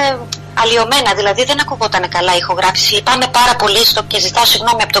ήταν αλλοιωμένα, δηλαδή δεν ακουγόταν καλά η ηχογράφηση. Λυπάμαι πάρα πολύ και ζητάω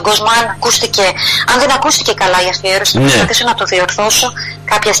συγγνώμη από τον κόσμο αν δεν ακούστηκε καλά η αφιέρωση. Θα προσπαθήσω να το διορθώσω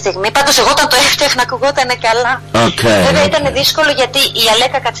κάποια στιγμή. Πάντως εγώ όταν το έφτιαχνα ακουγόταν καλά. Βέβαια ήταν δύσκολο γιατί η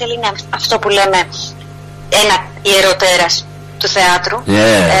Aleka Katselli είναι αυτό που λέμε ένα ιεροτέρας του θεάτρου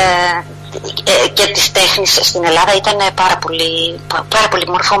και της τέχνης στην Ελλάδα. Ήταν πάρα πολύ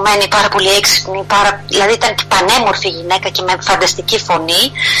μορφωμένη, πάρα πολύ έξυπνη, δηλαδή ήταν πανέμορφη γυναίκα και με φανταστική φωνή.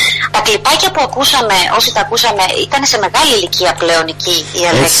 Τα κλιπάκια που ακούσαμε, όσοι τα ακούσαμε, ήταν σε μεγάλη ηλικία πλέον εκεί η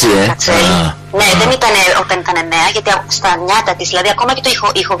Aleka Katselli. Ναι, δεν ήταν όταν ήταν νέα, γιατί στα νιάτα της, δηλαδή ακόμα και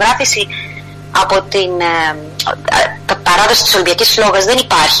η ηχογράφηση από την παράδοση της Ολυμπιακής Φλόγας δεν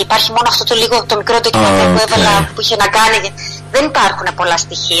υπάρχει. Υπάρχει μόνο αυτό το μικρό ντοκιμαντέρ που έβαλα, που είχε να κάνει. Δεν υπάρχουν πολλά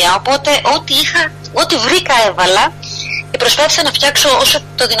στοιχεία, οπότε ό,τι βρήκα έβαλα και προσπάθησα να φτιάξω όσο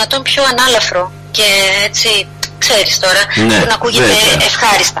το δυνατόν πιο ανάλαφρο και έτσι, ξέρεις τώρα, που να ακούγεται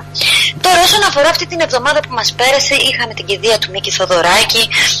ευχάριστα. Τώρα όσον αφορά αυτή την εβδομάδα που μας πέρασε, είχαμε την κηδεία του Μίκη Θοδωράκη,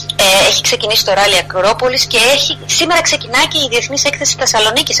 έχει ξεκινήσει το ράλι Ακρόπολης και σήμερα ξεκινάει και η Διεθνής Έκθεση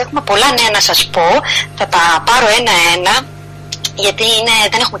Θεσσαλονίκης. Έχουμε πολλά νέα να σας πω, θα τα πάρω ένα-ένα γιατί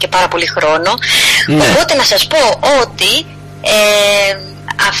δεν έχουμε και πάρα πολύ χρόνο. Οπότε να σας πω ότι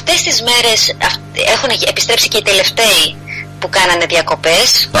αυτές τις μέρες έχουν επιστρέψει και οι τελευταίοι που κάνανε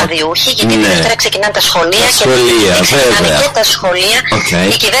διακοπές, αδιούχοι, γιατί την Δευτέρα ξεκινάνε τα σχολεία και ξεκινάνε και τα σχολεία.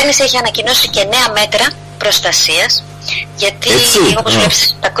 Η κυβέρνηση έχει ανακοινώσει και νέα μέτρα προστασίας, γιατί όπως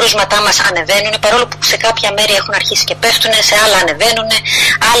βλέπεις τα κρούσματά μας ανεβαίνουν, παρόλο που σε κάποια μέρη έχουν αρχίσει και πέφτουν, σε άλλα ανεβαίνουν,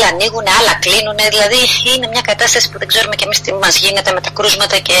 άλλα ανοίγουν, άλλα κλείνουν. Δηλαδή είναι μια κατάσταση που δεν ξέρουμε κι εμείς τι μας γίνεται με τα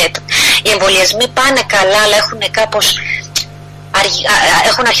κρούσματα και οι εμβολιασμοί πάνε καλά, αλλά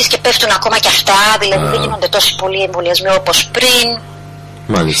έχουν αρχίσει και πέφτουν ακόμα και αυτά, δηλαδή δεν γίνονται τόσοι πολλοί εμβολιασμοί όπως πριν.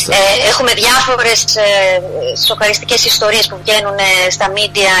 Έχουμε διάφορες σοκαριστικές ιστορίες που βγαίνουν στα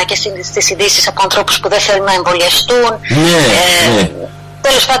μίντια και στις ειδήσεις από ανθρώπους που δεν θέλουν να εμβολιαστούν.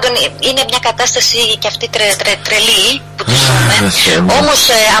 Τέλος πάντων είναι μια κατάσταση και αυτή τρελή που τη ζούμε. Όμως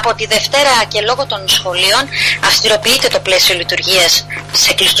από τη Δευτέρα και λόγω των σχολείων αυστηροποιείται το πλαίσιο λειτουργίας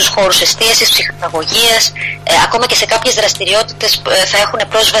σε κλειστούς χώρους εστίασης, ψυχαγωγίας, ακόμα και σε κάποιες δραστηριότητες θα έχουν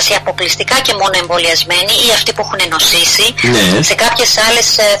πρόσβαση αποκλειστικά και μόνο εμβολιασμένοι ή αυτοί που έχουν νοσήσει. Σε κάποιες άλλες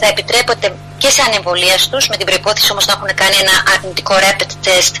θα επιτρέπεται και σε ανεμβολίαστους, με την προϋπόθεση όμως να έχουν κάνει ένα αρνητικό rapid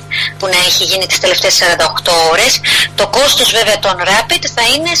test που να έχει γίνει τις τελευταίες 48 ώρες. Το κόστος βέβαια των rapid θα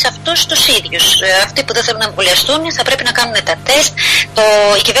είναι σε αυτούς τους ίδιους. Αυτοί που δεν θέλουν να εμβολιαστούν θα πρέπει να κάνουν τα τεστ.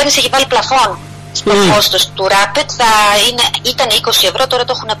 Η κυβέρνηση έχει βάλει πλαφόν στο κόστος του rapid, ήταν 20 ευρώ, τώρα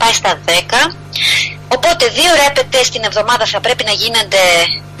το έχουν πάει στα 10. Οπότε 2 rapid test την εβδομάδα θα πρέπει να γίνονται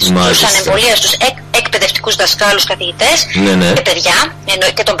στους ανεμβολίαστους εκπαιδευτικούς δασκάλους, καθηγητές και παιδιά,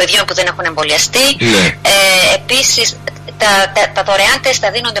 και των παιδιών που δεν έχουν εμβολιαστεί. Επίσης τα δωρεάν τεστ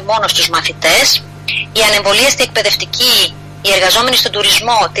θα δίνονται μόνο στους μαθητές. Οι ανεμβολίαστοι εκπαιδευτικοί, οι εργαζόμενοι στον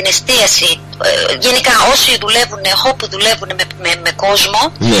τουρισμό, την εστίαση, γενικά όσοι δουλεύουν, όπου δουλεύουν με κόσμο,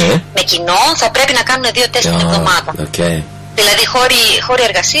 με κοινό, θα πρέπει να κάνουν 2 τεστ την εβδομάδα. Δηλαδή χώροι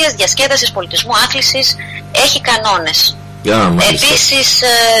εργασίας, διασκέδασης, πολιτισμού, άθλησης, έχει κανόνες. Επίσης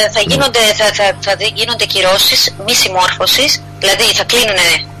θα γίνονται κυρώσεις μη συμμόρφωσης, δηλαδή θα κλείνουν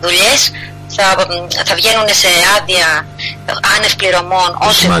δουλειές, θα βγαίνουν σε άδεια άνευ πληρωμών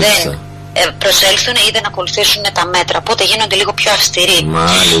όσοι δεν προσέλθουν ή δεν ακολουθήσουν τα μέτρα, οπότε γίνονται λίγο πιο αυστηροί.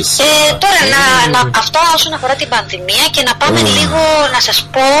 Τώρα αυτό όσον αφορά την πανδημία, και να πάμε λίγο να σας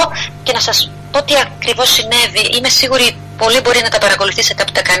πω και να σας πω τι ακριβώς συνέβη. Είμαι σίγουρη πολλοί μπορεί να τα παρακολουθήσετε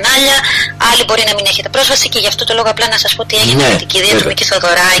από τα κανάλια, άλλοι μπορεί να μην έχετε πρόσβαση, και γι' αυτό το λόγο απλά να σας πω τι έγινε με την κηδεία του Μίκη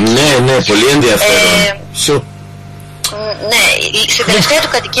Θοδωράκη. Ναι, πολύ ενδιαφέρον. Ναι, στην τελευταία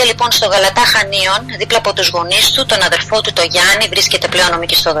του κατοικία λοιπόν στο Γαλατά Χανίων, δίπλα από τους γονείς του, τον αδερφό του το Γιάννη, βρίσκεται πλέον ο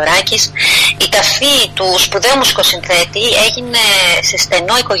Μίκης Θοδωράκης. Η ταφή του σπουδαίου μουσικοσυνθέτη έγινε σε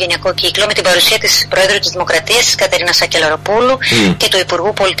στενό οικογενειακό κύκλο με την παρουσία της Προέδρου της Δημοκρατίας, της Κατερίνας Σακελαροπούλου, και του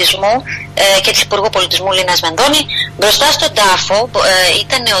Υπουργού Πολιτισμού και της Υπουργού Πολιτισμού Λίνας Μενδώνη. Μπροστά στον τάφο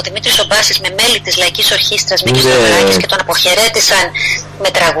ήταν ο Δημήτρης Ομπάσης με μέλη της Λαϊκής Ορχήστρας Μίκης Θοδωράκης και τον αποχαιρέτησαν με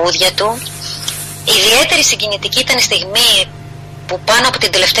τραγούδια του. Ιδιαίτερη συγκινητική ήταν η στιγμή που πάνω από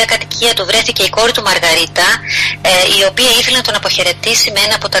την τελευταία κατοικία του βρέθηκε η κόρη του Μαργαρίτα, η οποία ήθελε να τον αποχαιρετήσει με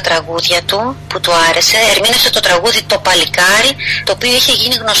ένα από τα τραγούδια του που του άρεσε. Ερμήνευσε το τραγούδι «Το Παλικάρι», το οποίο είχε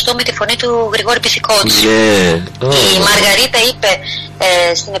γίνει γνωστό με τη φωνή του Γρηγόρη Πυθικότσι. Η Μαργαρίτα είπε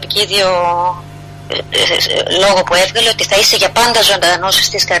στην επικίδιο λόγο που έβγαλε ότι θα είσαι για πάντα ζωντανός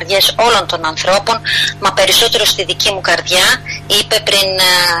στις καρδιές όλων των ανθρώπων, μα περισσότερο στη δική μου καρδιά, είπε πριν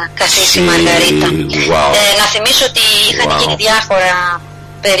καθίσει η Μαργαρίτα. Να θυμίσω ότι είχαν γίνει διάφορα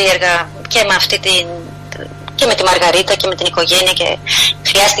περίεργα και με αυτή και με τη Μαργαρίτα και με την οικογένεια, και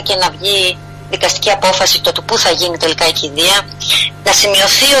χρειάστηκε να βγει δικαστική απόφαση το του πού θα γίνει τελικά η κηδεία. Να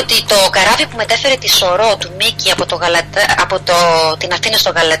σημειωθεί ότι το καράβι που μετέφερε τη σωρό του Μίκη από την Αθήνα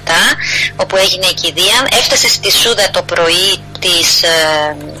στο Γαλατά, όπου έγινε η κηδεία, έφτασε στη Σούδα το πρωί στις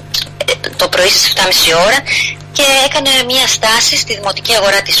 7.30 ώρα και έκανε μια στάση στη δημοτική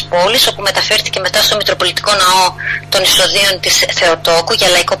αγορά της πόλης, όπου μεταφέρθηκε μετά στο Μητροπολιτικό Ναό των Ισοδίων της Θεοτόκου για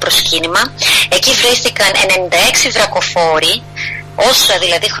λαϊκό προσκύνημα. Εκεί βρέθηκαν 96 βρακοφόροι, όσα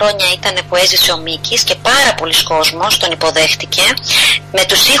δηλαδή χρόνια ήταν που έζησε ο Μίκης, και πάρα πολλοί κόσμος τον υποδέχτηκε. Με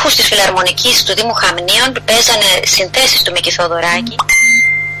τους ήχους της φιλαρμονικής του Δήμου Χαμνίων παίζανε συνθέσεις του Μίκη Θοδωράκη.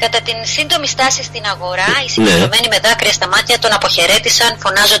 Κατά την σύντομη στάση στην αγορά, οι συγκεντρωμένοι με δάκρυα στα μάτια τον αποχαιρέτησαν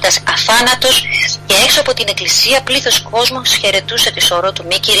φωνάζοντας «Αθάνατος», και έξω από την εκκλησία πλήθος κόσμος χαιρετούσε τη σωρό του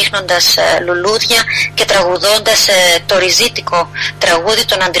Μίκη, ρίχνοντας λουλούδια και τραγουδώντας το ριζίτικο τραγούδι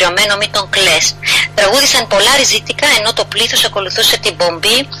 «Τον αντριωμένο μη τον κλαις». Τραγούδισαν πολλά ριζίτικα, ενώ το πλήθος ακολουθούσε την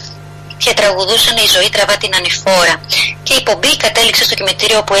πομπή και τραγουδούσαν «Η ζωή τραβά την ανηφόρα». Και η πομπή κατέληξε στο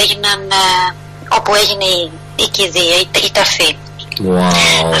κημητήριο όπου έγινε η κηδεία, η ταφή.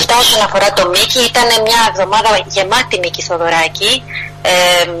 Αυτά όσον αφορά το Μίκη. Ήταν μια εβδομάδα γεμάτη Μίκη Θοδωράκη,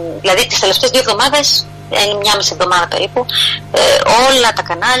 δηλαδή τις τελευταίες 2 εβδομάδες, μια μισή εβδομάδα περίπου, όλα τα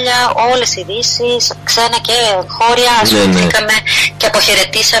κανάλια, όλες οι ειδήσεις, ξένα και χώρια, ασχοληθήκαμε και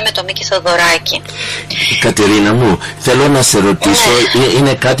αποχαιρετήσαμε το Μίκη Θοδωράκη. Κατερίνα μου, θέλω να σε ρωτήσω,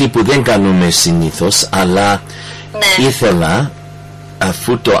 είναι κάτι που δεν κάνουμε συνήθως, αλλά ήθελα,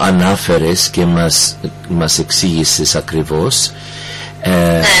 αφού το ανάφερες και μας εξήγησες ακριβώς,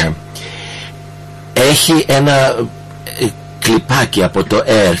 έχει ένα κλιπάκι από το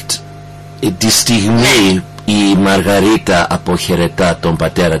ΕΡΤ τη στιγμή η Μαργαρίτα αποχαιρετά τον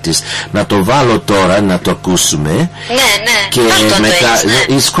πατέρα της. Να το βάλω τώρα να το ακούσουμε. Και μετά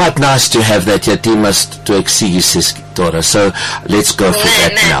it's quite nice to have that, γιατί μας το εξήγησες τώρα, so let's go for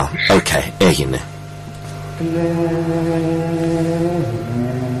that now. Okay, έγινε.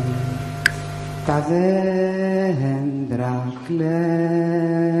 Τα δέντρα κλαίνε,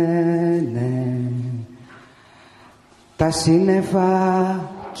 τα σύννεφα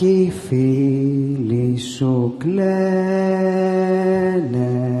κι οι φίλοι σου κλαίνε,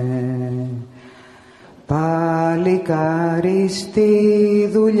 παλικάρι στη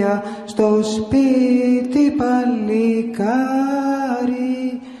δουλειά, στο σπίτι παλικάρι,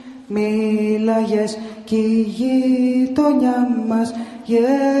 μίλαγες κι η γειτονιά μας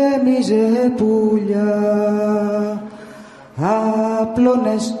γέμιζε πουλιά.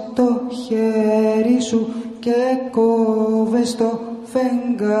 Άπλωνες το χέρι σου και κόβες το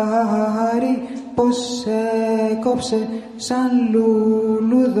φεγγάρι, πως έκοψε σαν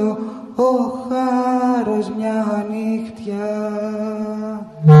λουλούδο ο χάρος μια νύχτια.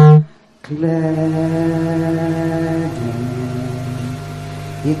 Κλαίνε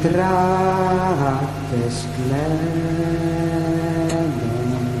οι τράπτες, κλαίνε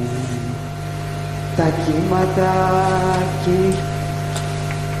τα κύματα κι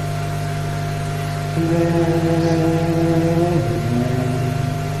κλαίνε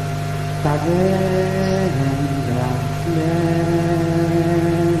τα δέντρα,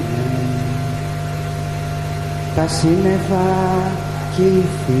 Τα σύννεφα κι οι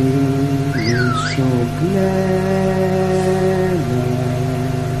φίλοι σου κλαίνε.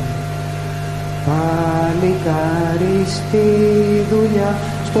 Παλικάρι στη δουλειά,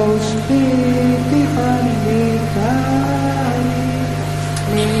 στο σπίτι παλικάρι.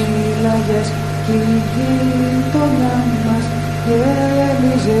 Μίλαγες κι η γείτονιά μας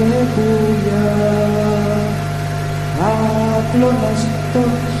γέμιζε πουλιά. Άπλωνες το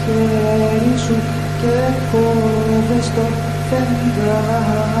χέρι σου και κόβες το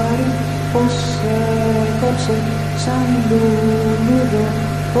φεγγάρι. Πως έκοψε σαν λουλούδο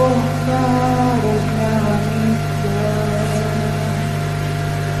ο χάρος μια νύχτα.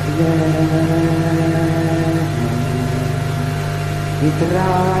 Οι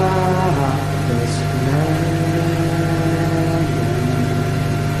τράπες κλαίνε,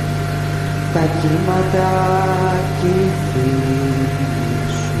 τα κύματα κι οι φίλοι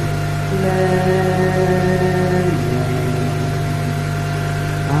σου κλαίνε.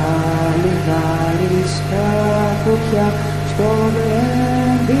 Αλιγάρι στα κουπιά, στο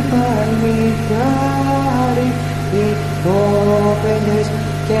βρέντι παλικάρι. Οι κοπέλες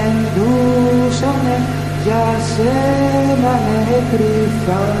κεντούσανε για σένα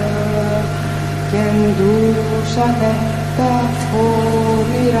κρυφά, κεντούσανε τα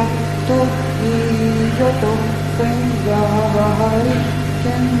όνειρα, το ήλιο, το φεγγάρι,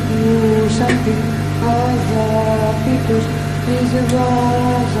 κεντούσαν την αγάπη τους, τις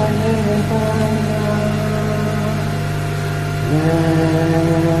βάζανε πανιά.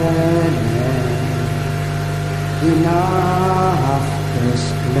 Οι ναύτες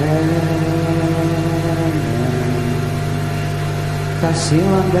κλαίνε, τα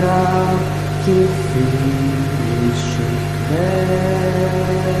σήμαντρα κι οι φίλοι σου κλαίνε.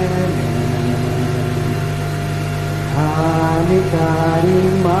 Αλικάρι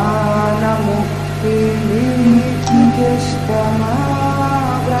μάνα μου, και στα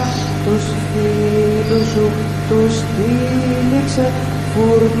μαύρα, τους φίλους σου τους τύλιξε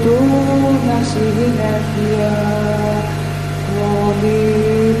φουρτούνα συνέχεια. Όλη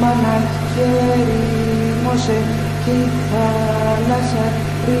μάνα και ρήμωσε κι η θάλασσα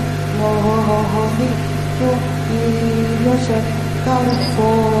ρημώθη κι ο ήλιος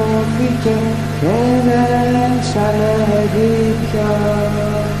καρφώθηκε και δεν σ' αλεύει πια.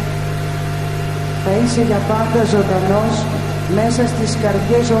 Θα είσαι για πάντα ζωντανός μέσα στις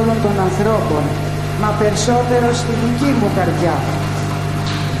καρδιές όλων των ανθρώπων, μα περισσότερο στη δική μου καρδιά.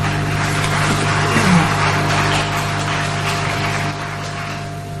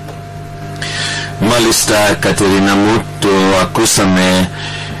 Μάλιστα, Κατερίνα μου, το ακούσαμε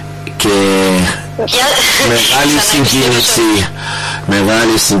και μεγάλη συγκίνηση.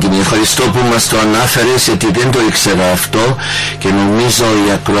 Μεγάλη συγκίνηση. Ευχαριστώ που μας το ανάφερες, γιατί δεν το ήξερα αυτό και νομίζω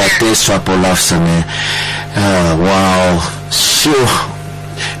οι ακροατές σου απολαύσανε. Wow.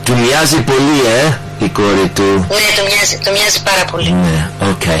 Του μοιάζει πολύ, η κόρη του. Ναι, του μοιάζει πάρα πολύ. Ναι,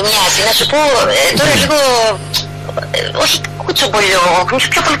 okay. Του μοιάζει. Να σου πω, τώρα λίγο, όχι κουτσομπολιό,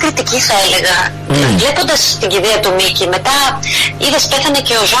 πιο πολύ κριτική θα έλεγα. Βλέποντας την κηδεία του Μίκη, μετά είδες πέθανε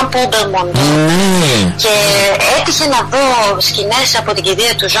και ο Ζαν Πολ Μπελμοντό. Και έτυχε να δω σκηνές από την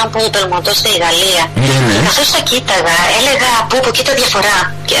κηδεία του Ζαν Πολ Μπελμοντό στη Γαλλία. Και καθώς τα κοίταγα, έλεγα πω κοίτα διαφορά.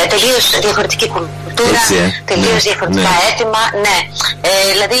 Τελείως διαφορετική κουλτούρα, τελείως διαφορετικά έτοιμα. Ναι,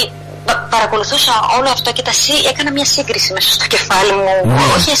 δηλαδή παρακολουθούσα όλο αυτό και έκανα μια σύγκριση μέσα στο κεφάλι μου,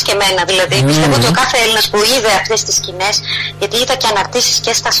 όχι εσκεμμένα δηλαδή. Πιστεύω ότι ο κάθε Έλληνας που είδε αυτές τις σκηνές, γιατί είδα και αναρτήσεις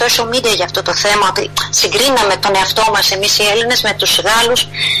και στα social media για αυτό το θέμα, ότι συγκρίναμε τον εαυτό μας εμείς οι Έλληνες με τους Γάλλους,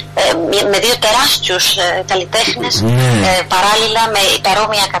 με δύο τεράστιους καλλιτέχνες, παράλληλα με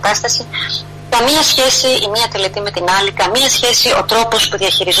παρόμοια κατάσταση. Καμία σχέση η μία τελετή με την άλλη, καμία σχέση ο τρόπος που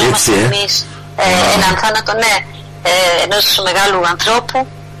διαχειριζόμαστε εμείς έναν θάνατο, ενός μεγάλου ανθρώπου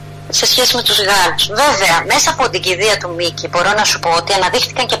σε σχέση με τους Γάλλους. Βέβαια, μέσα από την κηδεία του Μίκη μπορώ να σου πω ότι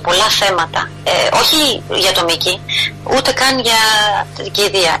αναδείχθηκαν και πολλά θέματα. Όχι για το Μίκη, ούτε καν για την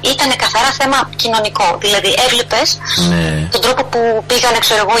κηδεία. Ήταν καθαρά θέμα κοινωνικό. Δηλαδή, έβλεπες τον τρόπο που πήγαν,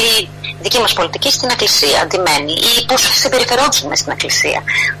 ξέρω εγώ, οι δικοί μας πολιτικοί στην εκκλησία, αντιμένοι, ή πώς συμπεριφερόντουσαν στην εκκλησία.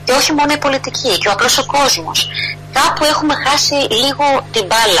 Και όχι μόνο οι πολιτικοί, και ο απλός ο κόσμος. Κάπου έχουμε χάσει λίγο την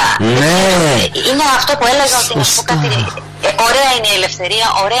μπάλα. Είναι αυτό που έλεγα, ότι να σου πω κάτι. Ωραία είναι η ελευθερία,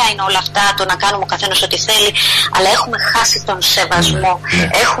 ωραία είναι όλα αυτά, το να κάνουμε ο καθένας ό,τι θέλει, αλλά έχουμε χάσει τον σεβασμό,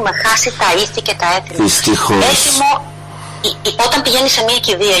 έχουμε χάσει τα ήθη και τα έθιμα. Έθιμο, όταν πηγαίνεις σε μια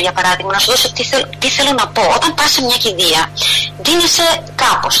κηδεία, για παράδειγμα, να σου δώσω τι θέλω να πω. Όταν πας σε μια κηδεία, ντύνεσαι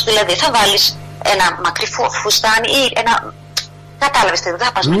κάπως, δηλαδή θα βάλεις ένα μακρύ φουστάνι ή ένα... Κατάλαβες τι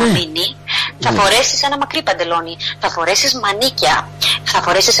θα πας με ένα μίνι, Θα φορέσεις ένα μακρύ παντελόνι, θα φορέσεις μανίκια, θα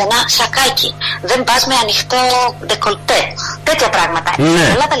φορέσεις ένα σακάκι. Δεν πας με ανοιχτό ντεκολτέ. Τέτοια πράγματα. Στην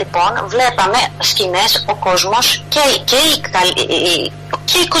Ελλάδα λοιπόν βλέπαμε σκηνές, ο κόσμος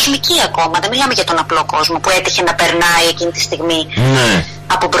και η κοσμική ακόμα. Δεν μιλάμε για τον απλό κόσμο που έτυχε να περνάει εκείνη τη στιγμή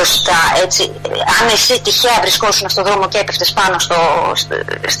από μπροστά. Έτσι. Αν εσύ τυχαία βρισκόσουν στον δρόμο και έπεφτες πάνω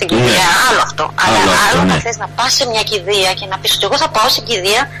στην κηδεία, άλλο αυτό. Αλλά άλλο να θες να πας σε μια κηδεία και να πεις ότι εγώ θα πάω στην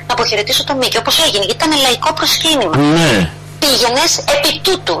κηδεία να αποχαιρετήσω το Μίκη, όπως έγινε, γιατί ήταν λαϊκό προσκύνημα. Πήγαινες επί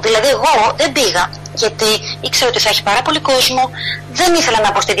τούτου. Δηλαδή εγώ δεν πήγα γιατί ήξερα ότι θα έχει πάρα πολύ κόσμο. Δεν ήθελα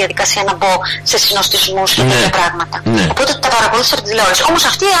να μπω στη διαδικασία να μπω σε συνοστισμούς και τέτοια πράγματα. Οπότε τα παρακολούθησα από τη τηλεόραση. Όμως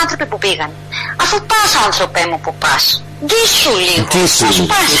αυτοί οι άνθρωποι που πήγαν, αφού πας άνθρωπέ μου που πας, ντύσου λίγο, ας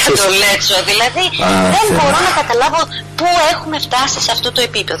πας σε το λέξο. Δηλαδή δεν μπορώ να καταλάβω πού έχουμε φτάσει σε αυτό το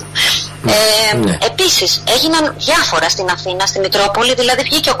επίπεδο. Επίσης έγιναν διάφορα στην Αθήνα, στη Μητρόπολη. Δηλαδή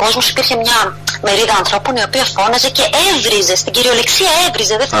βγήκε ο κόσμος, υπήρχε μια μερίδα ανθρώπων η οποία φώναζε και έβριζε, στην κυριολεξία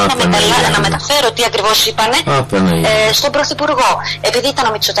έβριζε. Δεν θέλω να μεταφέρω τι ακριβώς είπανε στον Πρωθυπουργό. Επειδή ήταν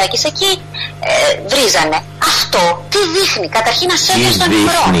ο Μητσοτάκης εκεί, βρίζανε. Αυτό τι δείχνει? Καταρχήν να σέβεσαι τον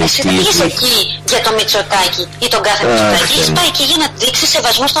εχθρό. Εσύ δεν πήγες εκεί για τον Μητσοτάκη ή τον κάθε Μητσοτάκη. Έχεις πάει εκεί για να δείξεις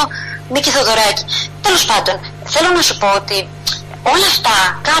σεβασμό στο Μίκη Θοδωράκη. Τέλος πάντων, θέλω να σου πω ότι όλα αυτά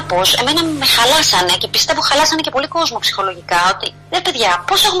κάπως εμένα με χαλάσανε και πιστεύω χαλάσανε και πολύ κόσμο ψυχολογικά. Ότι παιδιά,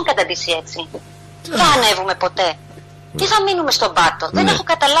 πώς έχουμε καταντήσει έτσι? Δεν θα ανέβουμε ποτέ. Τι θα μείνουμε στον πάτο? Δεν έχω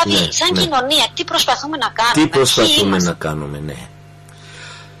καταλάβει σαν κοινωνία τι προσπαθούμε να κάνουμε. Τι προσπαθούμε να κάνουμε,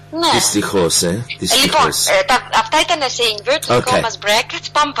 Δυστυχώς, Λοιπόν, αυτά ήταν σε inverted commas brackets.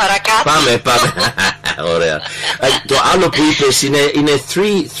 Πάμε παρακάτω. Πάμε. Ωραία. Το άλλο που είπες είναι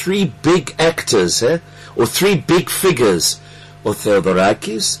three big actors, or three big figures. Ο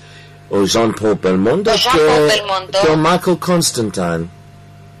Θεοδωράκης, ο Jean-Paul Belmondo και ο Michael Constantine.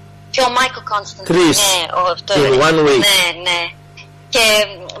 Και ο Michael Constantine. Τρεις. In one week. Ναι. Και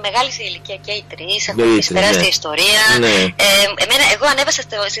μεγάλη σε ηλικία και οι τρεις. Έχουν πει τεράστια ιστορία. Εγώ ανέβασα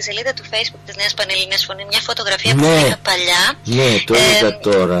στη σελίδα του Facebook της Νέας Πανελληνίας Φωνή μια φωτογραφία που είχα παλιά. Ναι, το είδα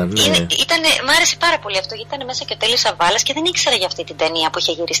τώρα. Μ' άρεσε πάρα πολύ αυτό γιατί ήταν μέσα και ο Τέλης Σαββάλας και δεν ήξερα για αυτή την ταινία που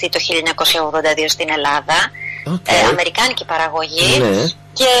είχε γυριστεί το 1982 στην Ελλάδα. Αμερικάνικη παραγωγή.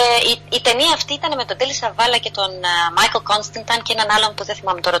 Και η ταινία αυτή ήταν με τον Τέλη Σαββάλα και τον Michael Constantine και έναν άλλον που δεν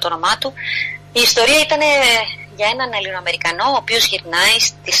θυμάμαι τώρα το όνομά του. Η ιστορία ήταν για έναν Ελληνοαμερικανό ο οποίος γυρνάει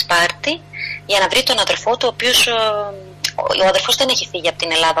στη Σπάρτη για να βρει τον αδερφό του, ο αδερφός δεν έχει φύγει από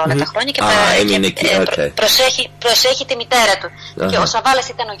την Ελλάδα όλα τα χρόνια και προσέχει τη μητέρα του. Και ο Σαββάλας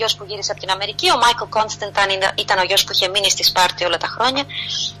ήταν ο γιος που γύρισε από την Αμερική, ο Michael Constantine ήταν ο γιος που είχε μείνει στη Σπάρτη όλα τα χρόνια.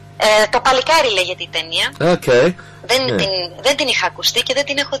 Το παλικάρι λέγεται η ταινία. Δεν την είχα ακουστεί και δεν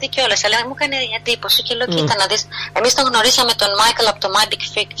την έχω δει κιόλας, αλλά μου έκανε εντύπωση και λέω κοίτα να δεις, εμείς τον γνωρίσαμε τον Michael από το My Big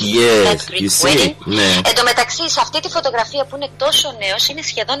Fig Wedding. Εν τω μεταξύ σε αυτή τη φωτογραφία που είναι τόσο νέος είναι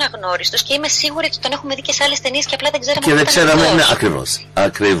σχεδόν αγνώριστος και είμαι σίγουρη ότι τον έχουμε δει και σε άλλες ταινίες και απλά δεν ξέραμε. Και δεν ξέραμε,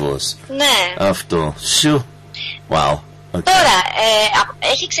 ακριβώς. Ναι. Αυτό. Wow. Τώρα,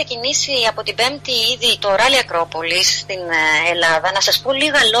 έχει ξεκινήσει από την Πέμπτη ήδη το Ράλι Ακρόπολης στην Ελλάδα. Να σας πω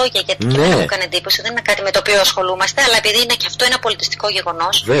λίγα λόγια γιατί και εμένα μου έκανε εντύπωση. Δεν είναι κάτι με το οποίο ασχολούμαστε, αλλά επειδή είναι και αυτό ένα πολιτιστικό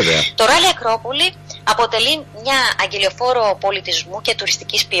γεγονός. Το Ράλι Ακρόπολη αποτελεί μια αγγελιοφόρο πολιτισμού και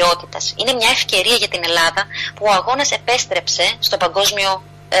τουριστικής ποιότητας. Είναι μια ευκαιρία για την Ελλάδα που ο αγώνας επέστρεψε στο παγκόσμιο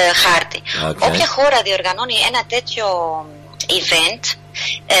χάρτη. Όποια χώρα διοργανώνει ένα τέτοιο event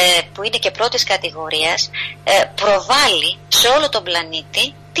που είναι και πρώτης κατηγορίας, προβάλλει σε όλο τον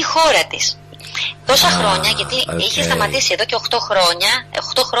πλανήτη τη χώρα της. Τόσα χρόνια, γιατί είχε σταματήσει εδώ και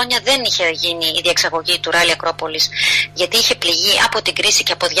 8 χρόνια δεν είχε γίνει η διεξαγωγή του Ράλι Ακρόπολης, γιατί είχε πληγεί από την κρίση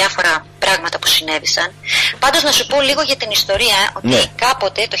και από διάφορα πράγματα που συνέβησαν. Πάντως να σου πω λίγο για την ιστορία, ότι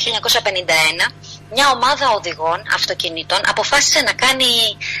κάποτε το 1951 μια ομάδα οδηγών αυτοκινήτων αποφάσισε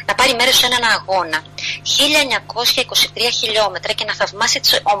να πάρει μέρος σε έναν αγώνα 1923 χιλιόμετρα και να θαυμάσει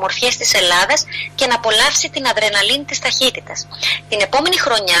τις ομορφιές της Ελλάδας και να απολαύσει την αδρεναλίνη της ταχύτητας. Την επόμενη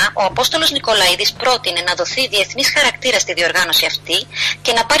χρονιά ο Απόστολος Νικολαίδης πρότεινε να δοθεί διεθνής χαρακτήρα στη διοργάνωση αυτή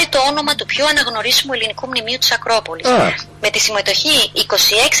και να πάρει το όνομα του πιο αναγνωρίσιμου ελληνικού μνημείου της Ακρόπολης. Με τη συμμετοχή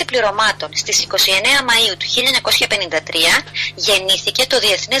 26 πληρωμάτων στις 29 Μαΐου του 1953 γεννήθηκε το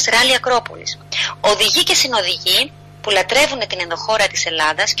Διεθνές Ράλι Ακρόπολης. Οδηγοί και συνοδηγοί που λατρεύουν την ενδοχώρα της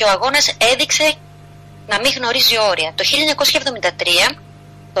Ελλάδας και ο αγώνας έδειξε να μην γνωρίζει όρια. Το 1973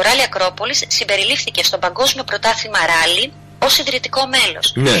 το Ράλι Ακρόπολης συμπεριλήφθηκε στο Παγκόσμιο Πρωτάθλημα Ράλι ως ιδρυτικό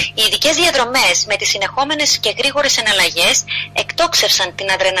μέλος. Οι ειδικές διαδρομές με τις συνεχόμενες και γρήγορες εναλλαγές εκτόξευσαν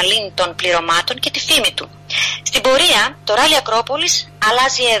την αδρεναλίνη των πληρωμάτων και τη φήμη του. Στην πορεία το Ράλι Ακρόπολης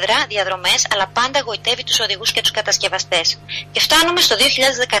αλλάζει έδρα, διαδρομές, αλλά πάντα γοητεύει τους οδηγούς και τους κατασκευαστές. Και φτάνουμε στο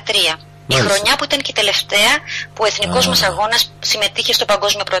 2013. Η χρονιά που ήταν και η τελευταία που ο εθνικός μας αγώνας συμμετείχε στο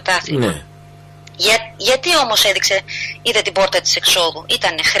παγκόσμιο πρωτάθλημα. Ναι. Γιατί όμως είδε την πόρτα της εξόδου?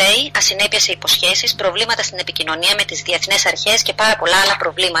 Ήτανε χρέη, ασυνέπεια σε υποσχέσεις, προβλήματα στην επικοινωνία με τις διεθνές αρχές και πάρα πολλά άλλα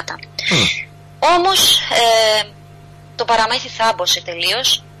προβλήματα. Όμως το παραμύθι θάμπωσε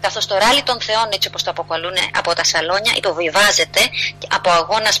τελείως, καθώς το ράλι των θεών, έτσι όπως το αποκαλούν από τα σαλόνια, υποβιβάζεται από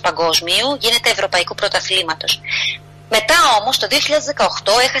αγώνας παγκοσμίου, γίνεται ευρωπαϊκού πρωταθλήματος. Μετά όμως το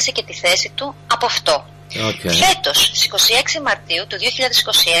 2018 έχασε και τη θέση του από αυτό. Φέτος, στις 26 Μαρτίου του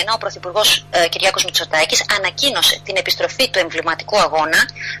 2021, ο Πρωθυπουργός Κυριάκος Μητσοτάκης ανακοίνωσε την επιστροφή του εμβληματικού αγώνα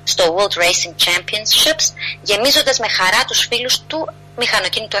στο World Racing Championships, γεμίζοντας με χαρά τους φίλους του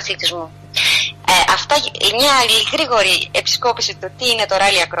μηχανοκίνητου αθλητισμού. Αυτά μια γρήγορη επισκόπηση του τι είναι το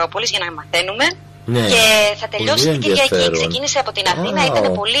ράλι Ακρόπολης για να μαθαίνουμε. Ναι, και θα τελειώσει την Κυριακή. Ξεκίνησε από την Αθήνα.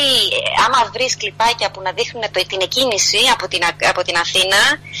 Ήταν πολύ. Άμα βρεις κλιπάκια που να δείχνουν την εκκίνηση από την Αθήνα,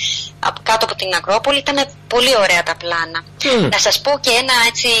 κάτω από την Ακρόπολη, ήταν πολύ ωραία τα πλάνα. Να σας πω και ένα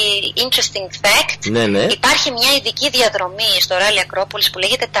έτσι interesting fact. Ναι. Υπάρχει μια ειδική διαδρομή στο ράλι Ακρόπολης που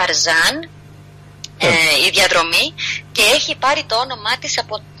λέγεται Ταρζάν. Η διαδρομή, και έχει πάρει το όνομά της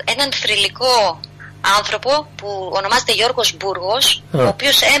από έναν θρυλικό άνθρωπο που ονομάζεται Γιώργος Μπούργος, ο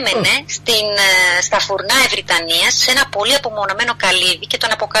οποίος έμενε στα φουρνά Ευρυτανίας σε ένα πολύ απομονωμένο καλύβι και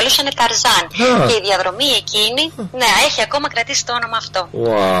τον αποκαλούσαν Ταρζάν. Και η διαδρομή εκείνη, ναι, έχει ακόμα κρατήσει το όνομα αυτό.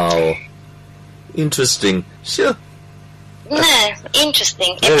 Wow. Interesting. Sure. Ναι,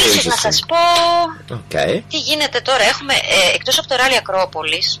 interesting. Επίσης να σας πω τι γίνεται τώρα. Έχουμε, εκτός από το ράλι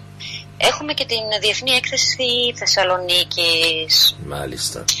Ακρόπολης, έχουμε και την Διεθνή Έκθεση Θεσσαλονίκης.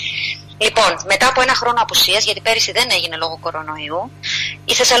 Μάλιστα. Λοιπόν, μετά από ένα χρόνο απουσίας, γιατί πέρυσι δεν έγινε λόγω κορονοϊού,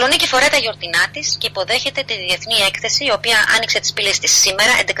 η Θεσσαλονίκη φοράει τα γιορτινά της και υποδέχεται τη Διεθνή Έκθεση, η οποία άνοιξε τις πύλες της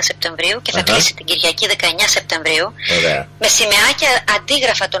σήμερα, 11 Σεπτεμβρίου, και θα κλείσει την Κυριακή 19 Σεπτεμβρίου. Με σημεάκια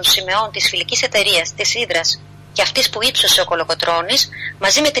αντίγραφα των σημεών της φιλικής εταιρείας, της Ύδρας και αυτής που ύψωσε ο Κολοκοτρώνης,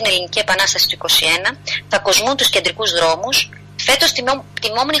 μαζί με την Ελληνική Επανάσταση του 21, θα κοσμούν τους κεντρικούς δρόμους. Φέτος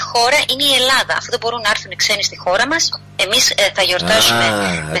τιμόμενη χώρα είναι η Ελλάδα. Αφού δεν μπορούν να έρθουν οι ξένοι στη χώρα μας, εμείς θα γιορτάσουμε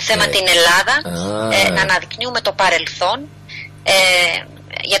με θέμα την Ελλάδα, να αναδεικνύουμε το παρελθόν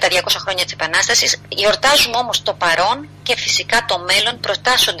για τα 200 χρόνια της Επανάστασης. Γιορτάζουμε όμως το παρόν και φυσικά το μέλλον,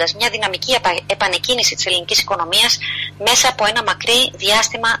 προτάσσοντας μια δυναμική επανεκκίνηση της ελληνικής οικονομίας μέσα από ένα μακρύ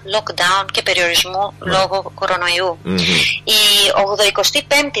διάστημα lockdown και περιορισμού λόγω κορονοϊού. Η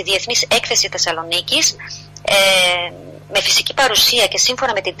 85η Διεθνής Έκθεση Θεσσαλονίκης, με φυσική παρουσία και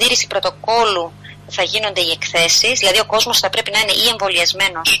σύμφωνα με την τήρηση πρωτοκόλου θα γίνονται οι εκθέσεις, δηλαδή ο κόσμος θα πρέπει να είναι ή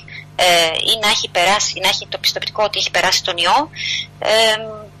εμβολιασμένος ή να έχει περάσει, να έχει το πιστοποιητικό ότι έχει περάσει τον ιό,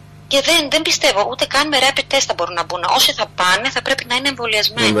 και δεν πιστεύω ούτε καν με rapid test θα μπορούν να μπουν. Όσοι θα πάνε θα πρέπει να είναι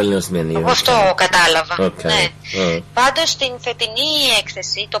εμβολιασμένοι. Εγώ αυτό κατάλαβα. Ναι. Πάντως στην φετινή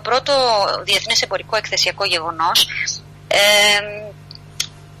έκθεση, το πρώτο διεθνές εμπορικό εκθεσιακό γεγονός,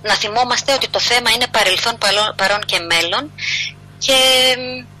 να θυμόμαστε ότι το θέμα είναι παρελθόν, παρόν και μέλλον, και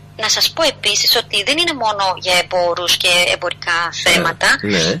να σας πω επίσης ότι δεν είναι μόνο για εμπόρους και εμπορικά θέματα,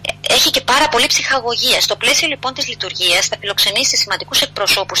 έχει και πάρα πολύ ψυχαγωγία. Στο πλαίσιο λοιπόν της λειτουργίας θα φιλοξενήσει σημαντικούς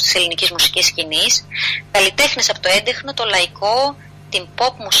εκπροσώπους της ελληνικής μουσικής σκηνής, καλλιτέχνες από το έντεχνο, το λαϊκό, την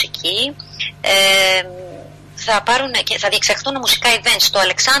pop μουσική. Θα διεξαχθούν μουσικά events στο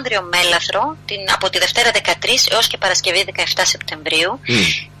Αλεξάνδριο Μέλαθρο από τη Δευτέρα 13 έως και Παρασκευή 17 Σεπτεμβρίου.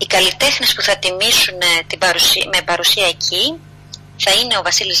 Οι καλλιτέχνες που θα τιμήσουν με παρουσία εκεί θα είναι ο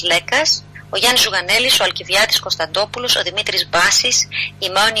Βασίλης Λέκας, ο Γιάννης Ζουγανέλης, ο Αλκιβιάδης Κωνσταντόπουλος, ο Δημήτρης Μπάσης, η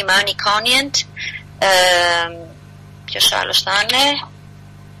Μόνη Κόνιεντ, ποιος άλλος θα είναι,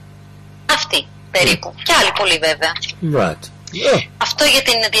 αυτοί περίπου, και άλλοι πολλοί βέβαια. Αυτό για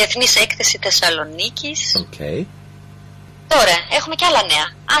την Διεθνής Έκθεση Θεσσαλονίκης. Τώρα έχουμε και άλλα νέα.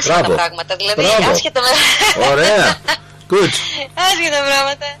 Άσχετα πράγματα, δηλαδή. Άσχετα άσχετα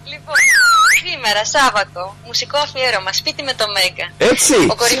πράγματα. Λοιπόν, σήμερα Σάββατο, μουσικό αφιέρωμα, σπίτι με το Μέγκα. Έτσι,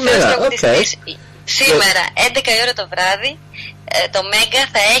 ο κορυφαίος τραγουδιστής. Σήμερα 11 η ώρα το βράδυ, το Μέγκα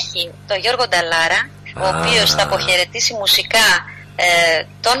θα έχει τον Γιώργο Νταλάρα, ο οποίος θα αποχαιρετήσει μουσικά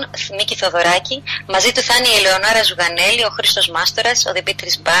τον Μίκη Θοδωράκη. Μαζί του θα είναι η Ελεονόρα Ζουγανέλη, ο Χρήστος Μάστορας, ο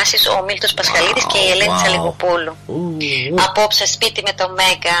Δημήτρης Μπάσης, ο Μίλτος Πασχαλίδης και η Ελένη Τσαλιγοπούλου. Απόψε σπίτι με το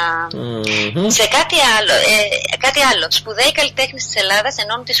Μέγκα. Σε κάτι άλλο, σπουδαίοι καλλιτέχνες της Ελλάδας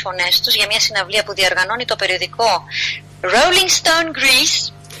ενώνουν τις φωνές τους για μια συναυλία που διοργανώνει το περιοδικό Rolling Stone Greece.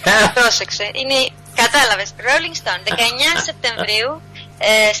 Πρόσεξε, κατάλαβες, Rolling Stone, 19 Σεπτεμβρίου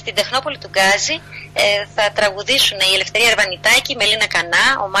στην Τεχνόπολη του Γκάζι. Θα τραγουδήσουν η Ελευθερία Αρβανιτάκη, η Μελίνα Κανά,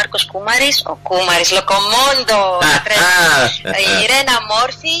 ο Μάρκος Κούμαρης, Λοκομόντο, η Ρένα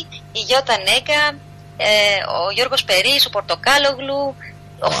Μόρφη, η Γιώτα Νέκα, ο Γιώργος Περής, ο Πορτοκάλογλου,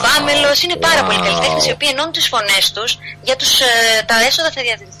 ο Φάμελος, είναι πάρα πολλοί καλλιτέχνες οι οποίοι ενώνουν τις φωνές τους για τα έσοδα θα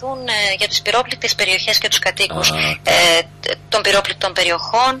διατηρηθούν για τις πυρόπληκτες περιοχές και τους κατοίκους των πυρόπληκτων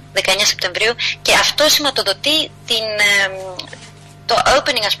περιοχών 19 Σεπτεμβρίου, και αυτό σηματοδοτεί το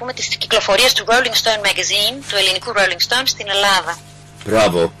opening, ας πούμε, της κυκλοφορίας του Rolling Stone Magazine, του ελληνικού Rolling Stone στην Ελλάδα.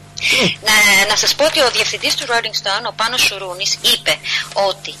 Μπράβο. Να σας πω ότι ο διευθυντής του Rolling Stone, ο Πάνος Σουρούνης, είπε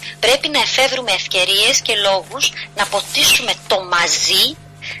ότι πρέπει να εφεύρουμε ευκαιρίες και λόγους να ποτίσουμε το μαζί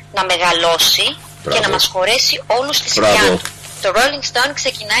να μεγαλώσει. Μπράβο. Και να μας χωρέσει όλους στη σιγιά του. Το Rolling Stone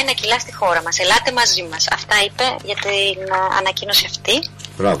ξεκινάει να κυλά στη χώρα μας. Ελάτε μαζί μας. Αυτά είπε για την ανακοίνωση αυτή.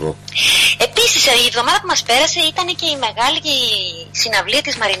 Μπράβο. Επίσης, η εβδομάδα που μας πέρασε ήταν και η μεγάλη συναυλία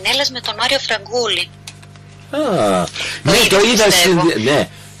της Μαρινέλας με τον Μάριο Φραγκούλη. Ναι, το είδα. Ναι.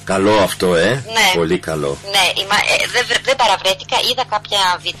 Καλό αυτό, Ναι. Πολύ καλό. Ναι, δεν παραβρέθηκα, είδα κάποια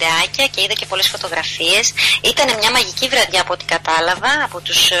βιντεάκια και είδα και πολλές φωτογραφίες. Ήταν μια μαγική βραδιά από ό,τι κατάλαβα, από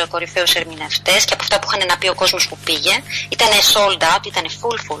τους κορυφαίους ερμηνευτές και από αυτά που είχαν να πει ο κόσμος που πήγε. Ήταν sold out, ήταν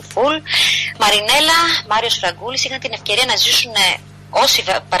full. Μαρινέλα, Μάριος Φραγκούλης είχαν την ευκαιρία να ζήσουν όσοι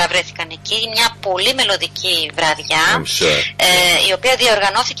παραβρέθηκαν εκεί μια πολύ μελωδική βραδιά, η οποία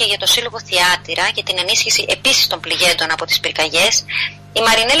διοργανώθηκε για το Σύλλογο Θεάτυρα και την ενίσχυση επίσης των πληγέντων από τις πυρκαγιές. Η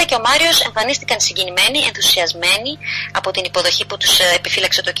Μαρινέλα και ο Μάριος εμφανίστηκαν συγκινημένοι, ενθουσιασμένοι από την υποδοχή που τους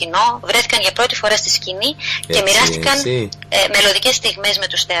επιφύλαξε το κοινό, βρέθηκαν για πρώτη φορά στη σκηνή και μοιράστηκαν μελωδικές στιγμές με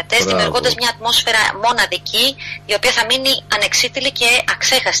τους θεατές, δημιουργώντας μια ατμόσφαιρα μοναδική, η οποία θα μείνει ανεξίτηλη και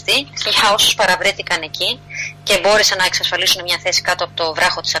αξέχαστη για όσους παραβρέθηκαν εκεί και μπόρεσαν να εξασφαλίσουν μια θέση κάτω από το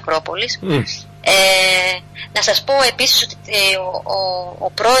βράχο της Ακρόπολης. Να σας πω επίσης ότι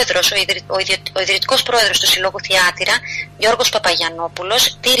ο πρόεδρος, ο ιδρυτικός πρόεδρος του Συλλόγου Θεάτυρα, Γιώργος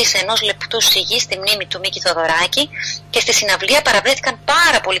Παπαγιαννόπουλος, τήρησε 1 λεπτού σιγή στη μνήμη του Μίκη Θοδωράκη και στη συναυλία παραβρέθηκαν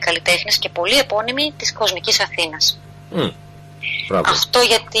πάρα πολλοί καλλιτέχνες και πολλοί επώνυμοι της κοσμικής Αθήνας. Αυτό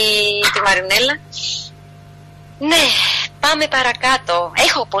για τη Μαρινέλα. Ναι, πάμε παρακάτω.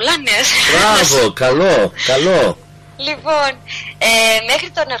 Έχω πολλά νέα. Μπράβο, καλό. Λοιπόν, μέχρι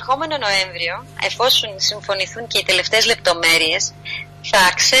τον ερχόμενο Νοέμβριο, εφόσον συμφωνηθούν και οι τελευταίες λεπτομέρειες,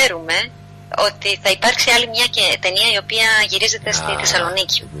 θα ξέρουμε ότι θα υπάρξει άλλη μια ταινία η οποία γυρίζεται στη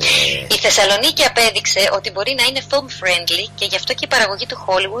Θεσσαλονίκη. Η Θεσσαλονίκη απέδειξε ότι μπορεί να είναι film friendly και γι' αυτό και οι παραγωγοί του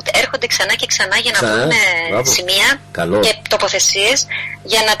Hollywood έρχονται ξανά και ξανά για να βρουν σημεία και τοποθεσίες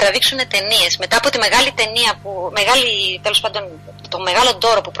για να τραβήξουν ταινίες. Μετά από τη μεγάλη ταινία, τέλος πάντων, το μεγάλο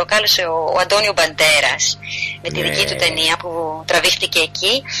ντόρο που προκάλεσε ο Αντώνιο Μπαντέρας με τη δική του ταινία που τραβήχτηκε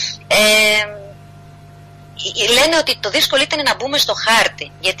εκεί, λένε ότι το δύσκολο ήταν να μπούμε στο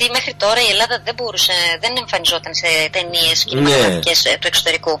χάρτη, γιατί μέχρι τώρα η Ελλάδα δεν εμφανιζόταν σε ταινίες κινηματογραφικές του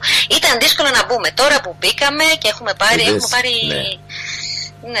εξωτερικού. Ήταν δύσκολο να μπούμε. Τώρα που μπήκαμε και έχουμε πάρει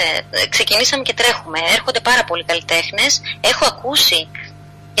ξεκινήσαμε και τρέχουμε. Έρχονται πάρα πολλοί καλλιτέχνες. Έχω ακούσει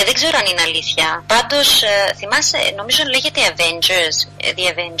και δεν ξέρω αν είναι αλήθεια. Πάντως θυμάσαι, νομίζω λέγεται The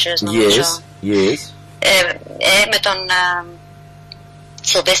Avengers, νομίζω. Yes. Με τον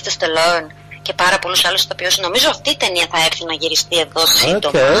Sylvester Stallone και πάρα πολλούς άλλους ηθοποιούς. Νομίζω αυτή η ταινία θα έρθει να γυριστεί εδώ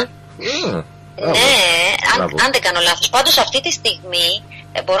σύντομα. Ναι, αν δεν κάνω λάθος. Πάντως αυτή τη στιγμή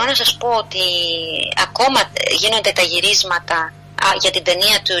μπορώ να σας πω ότι ακόμα γίνονται τα γυρίσματα για την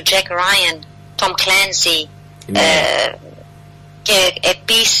ταινία του Jack Ryan, Tom Clancy, και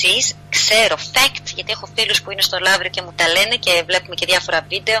επίσης ξέρω fact, γιατί έχω φίλους που είναι στο Λαύριο και μου τα λένε και βλέπουμε και διάφορα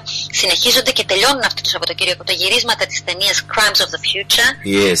βίντεο, συνεχίζονται και τελειώνουν αυτό το Σαββατοκύριακο τα γυρίσματα της ταινίας Crimes of the Future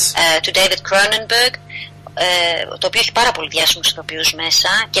του David Cronenberg, το οποίο έχει πάρα πολύ διάσημους ηθοποιούς μέσα.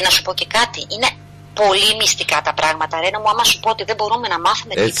 Και να σου πω και κάτι, είναι πολύ μυστικά τα πράγματα, Ρένο μου. Άμα σου πω ότι δεν μπορούμε να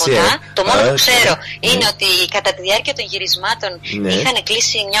μάθουμε τίποτα, το μόνο που ξέρω είναι ότι κατά τη διάρκεια των γυρισμάτων είχαν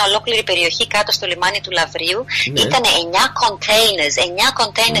κλείσει μια ολόκληρη περιοχή κάτω στο λιμάνι του Λαυρίου. Ήταν 9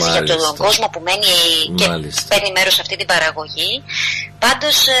 containers για τον κόσμο που μένει και παίρνει μέρος σε αυτή την παραγωγή.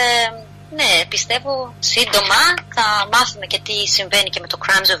 Πάντως ναι, πιστεύω σύντομα θα μάθουμε και τι συμβαίνει και με το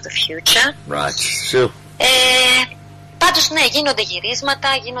Crimes of the Future. Πάντως ναι, γίνονται γυρίσματα,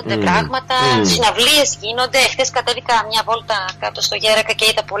 γίνονται πράγματα, συναυλίες γίνονται. Εχθές κατέβηκα μια βόλτα κάτω στο Γέρακα και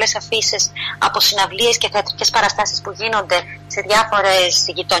είδα πολλές αφίσες από συναυλίες και θεατρικές παραστάσεις που γίνονται σε διάφορες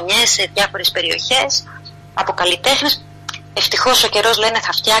γειτονιές, σε διάφορες περιοχές, από καλλιτέχνες. Ευτυχώς ο καιρός, λένε,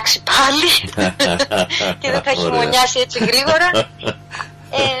 θα φτιάξει πάλι και δεν θα χειμωνιάσει έτσι γρήγορα.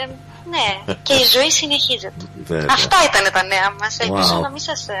 Ναι, και η ζωή συνεχίζεται. Αυτά ήταν τα νέα μας. Ελπίζω να μην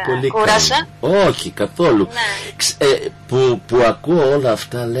σας κούρασα. Όχι, καθόλου. Που ακούω όλα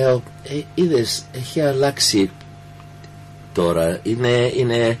αυτά, λέω, είδες, έχει αλλάξει τώρα.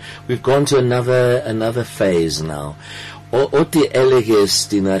 Είναι we've gone to another phase now. Ό,τι έλεγες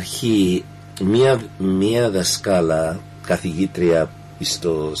στην αρχή, μία δασκάλα, καθηγήτρια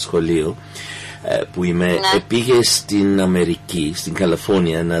στο σχολείο που είμαι, πήγε στην Αμερική, στην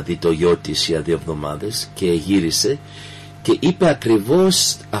Καλιφόρνια, να δει το γιο της για 2 εβδομάδες και γύρισε και είπε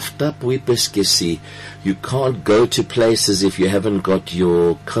ακριβώς αυτά που είπες και εσύ. You can't go to places if you haven't got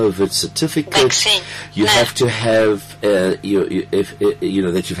your COVID certificate. You have to have you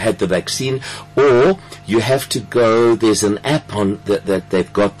know that you've had the vaccine, or you have to go. There's an app on that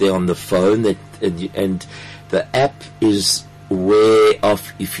they've got there on the phone and the app is where of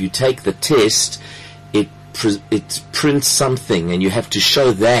if you take the test, it prints something and you have to show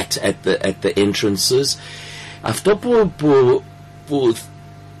that at the entrances. Αυτό που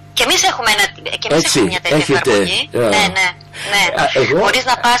και εμείς έχουμε μια τέτοια εφαρμογή. Ναι. Μπορείς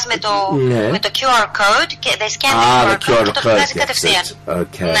να πας με το QR code και they scan the QR code και το βγάζει κατευθείαν.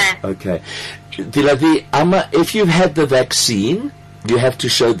 Okay. Δηλαδή, if you've had the vaccine, you have to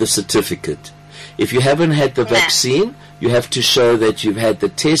show the certificate. If you haven't had the vaccine, you have to show that you've had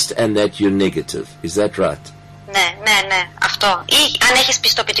the test and that you're negative. Is that right? Ναι, αυτό. Ή αν έχεις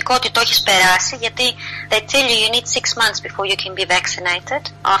πιστοποιητικό ότι το έχεις περάσει, γιατί they tell you you need 6 months before you can be vaccinated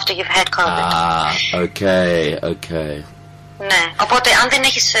after you've had COVID. Okay. Ναι, οπότε αν δεν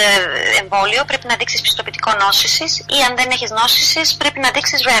έχεις εμβόλιο πρέπει να δείξεις πιστοποιητικό νόσησης, ή αν δεν έχεις νόσησης πρέπει να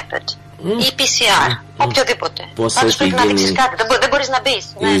δείξεις rapid ή PCR, οποιοδήποτε. Πάντως πρέπει να δείξεις κάτι, δεν μπορείς να μπεις.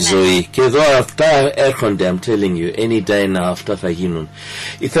 Η ζωή. Και εδώ αυτά έρχονται, I'm telling you, any day now αυτά θα γίνουν.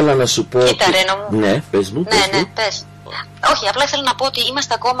 Ήθελα να σου πω... Κοίτα Ρένο μου. Ναι, πες μου. Πες. Όχι, απλά ήθελα να πω ότι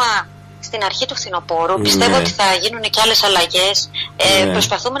είμαστε ακόμα στην αρχή του φθινοπόρου. Πιστεύω ότι θα γίνουν και άλλες αλλαγές.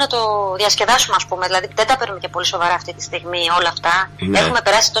 Προσπαθούμε να το διασκεδάσουμε, ας πούμε. Δηλαδή δεν τα παίρνουμε και πολύ σοβαρά αυτή τη στιγμή όλα αυτά. Έχουμε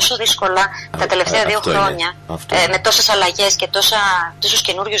περάσει τόσο δύσκολα τα τελευταία 2 χρόνια με τόσες αλλαγές και τόσους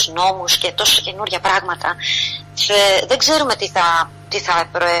καινούριους νόμους και τόσα καινούρια πράγματα. Δεν ξέρουμε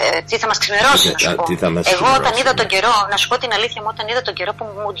τι θα μας ξημερώσει, να σου πω. Εγώ όταν είδα τον καιρό, να σου πω την αλήθεια μου, όταν είδα τον καιρό που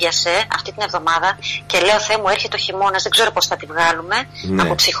μου μούντιασε αυτή την εβδομάδα και λέω Θεέ μου έρχεται ο χειμώνας, δεν ξέρω πώς θα τη βγάλουμε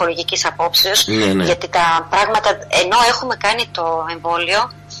από ψυχολογικής απόψεως, γιατί τα πράγματα, ενώ έχουμε κάνει το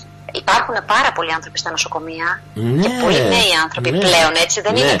εμβόλιο, υπάρχουν πάρα πολλοί άνθρωποι στα νοσοκομεία και πολλοί νέοι άνθρωποι πλέον, έτσι,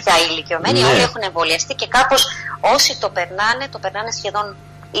 δεν είναι πια ηλικιωμένοι, όλοι έχουν εμβολιαστεί και κάπως όσοι το περνάνε σχεδόν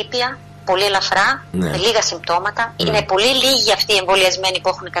ήπια, πολύ ελαφρά, με λίγα συμπτώματα. Είναι πολύ λίγοι αυτοί οι εμβολιασμένοι που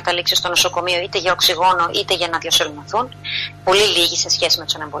έχουν καταλήξει στο νοσοκομείο είτε για οξυγόνο είτε για να διασωληνωθούν. Πολύ λίγοι σε σχέση με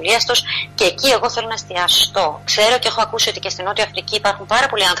τους ανεμβολίαστους. Και εκεί εγώ θέλω να εστιαστώ. Ξέρω και έχω ακούσει ότι και στην Νότια Αφρική υπάρχουν πάρα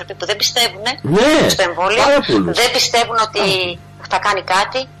πολλοί άνθρωποι που δεν πιστεύουν στο εμβόλιο, δεν πιστεύουν ότι θα κάνει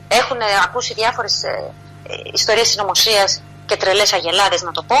κάτι. Έχουν ακούσει διάφορες ιστορίες συνωμοσίας και τρελές αγελάδες,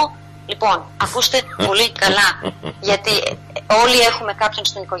 να το πω. Λοιπόν, ακούστε πολύ καλά, γιατί όλοι έχουμε κάποιον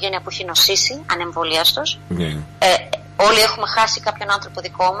στην οικογένεια που έχει νοσήσει, ανεμβολίαστος. Όλοι έχουμε χάσει κάποιον άνθρωπο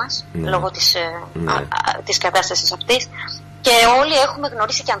δικό μας, λόγω της κατάστασης αυτής. Και όλοι έχουμε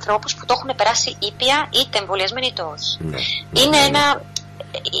γνωρίσει και ανθρώπους που το έχουν περάσει ήπια, είτε εμβολιασμένοι είτε όχι.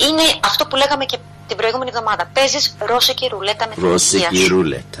 Είναι αυτό που λέγαμε και την προηγούμενη εβδομάδα. Παίζεις ρώσικη ρουλέτα με την υγεία σου.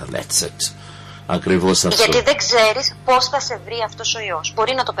 Ρουλέτα, that's it. Ακριβώς αυτό. Γιατί δεν ξέρεις πώς θα σε βρει αυτός ο ιός.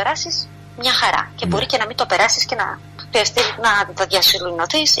 Μπορεί να το περάσεις μια χαρά και μπορεί και να μην το περάσεις και να χρειαστεί να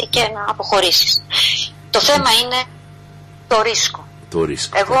διασωληνωθείς και να αποχωρήσεις. Το θέμα είναι το ρίσκο.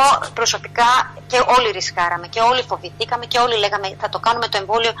 Εγώ προσωπικά και όλοι ρισκάραμε και όλοι φοβηθήκαμε και όλοι λέγαμε θα το κάνουμε το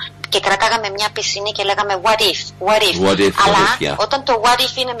εμβόλιο και κρατάγαμε μια πισινή και λέγαμε what if. Αλλά όταν το what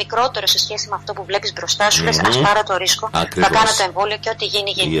if είναι μικρότερο σε σχέση με αυτό που βλέπεις μπροστά σου, λες ας πάρω το ρίσκο, θα κάνω το εμβόλιο και ό,τι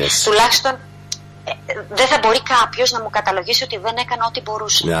γίνει. Τουλάχιστον δεν θα μπορεί κάποιος να μου καταλογίσει ότι δεν έκανα ό,τι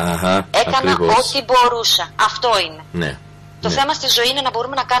μπορούσα. Έκανα ό,τι μπορούσα. Αυτό είναι. Το θέμα στη ζωή είναι να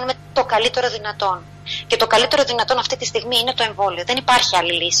μπορούμε να κάνουμε το καλύτερο δυνατόν. Και το καλύτερο δυνατόν αυτή τη στιγμή είναι το εμβόλιο. Δεν υπάρχει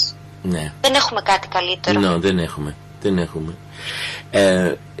άλλη λύση. Δεν έχουμε κάτι καλύτερο. Δεν έχουμε.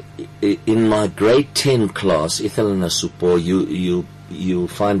 In my grade 10 class, ήθελα να σου πω,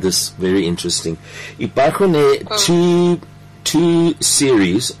 you'll find this very interesting. Υπάρχουν two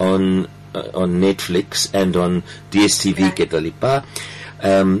series on Netflix and on DSTV και τα λοιπά.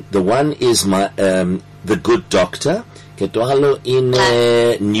 The one is The Good Doctor και το άλλο είναι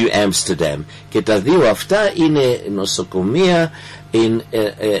New Amsterdam και τα δύο αυτά είναι νοσοκομεία in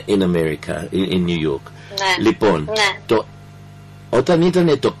America, in New York. Λοιπόν, όταν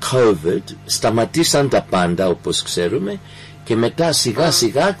ήταν το COVID σταματήσαν τα πάντα όπως ξέρουμε και μετά σιγά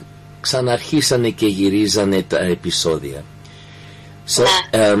σιγά ξαναρχίσανε και γυρίζανε τα επεισόδια. So,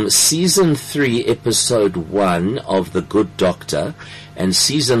 season 3, episode 1 of The Good Doctor and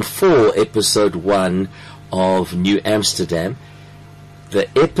season 4, episode 1 of New Amsterdam, the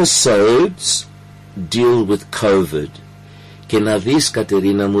episodes deal with COVID. και να δεις,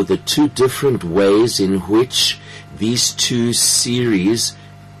 Κατερίνα μου, the two different ways in which these two series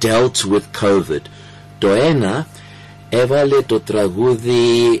dealt with COVID. Το ένα έβαλε το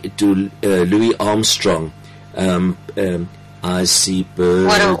τραγούδι του Louis Armstrong, I see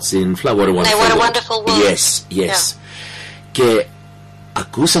birds in flower. What a wonderful world. Yes. Yeah. Και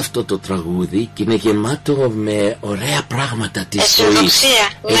ακούς αυτό το τραγούδι και είναι γεμάτο με ωραία πράγματα της ζωής.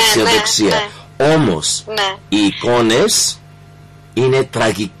 Αισιοδοξία. Όμως οι εικόνες είναι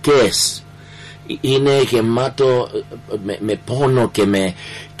τραγικές. Είναι γεμάτο με πόνο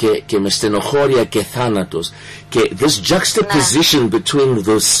και με στενοχώρια και θάνατος. Και this juxtaposition between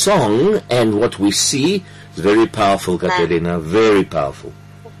the song and what we see is very powerful, Katerina, very powerful.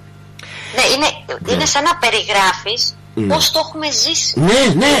 Ναι, είναι σαν να περιγράφεις πώς το έχουμε ζήσει.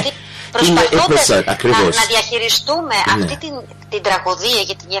 Ναι. Προσπαθώντας να διαχειριστούμε αυτή την τραγωδία,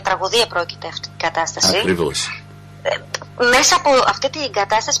 γιατί για τραγωδία πρόκειται αυτή η κατάσταση. Ακριβώς. Μέσα από αυτή την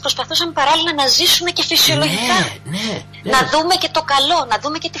κατάσταση προσπαθούσαμε παράλληλα να ζήσουμε και φυσιολογικά. Ναι. Να δούμε και το καλό, να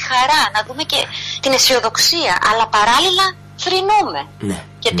δούμε και τη χαρά, να δούμε και την αισιοδοξία. Αλλά παράλληλα θρηνούμε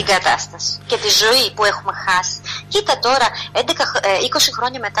και την κατάσταση και τη ζωή που έχουμε χάσει. Κοίτα τώρα, 20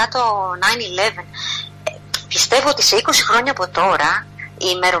 χρόνια μετά το 9/11, πιστεύω ότι σε 20 χρόνια από τώρα η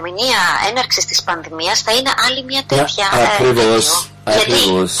ημερομηνία έναρξης της πανδημίας θα είναι άλλη μια τέτοια. Γιατί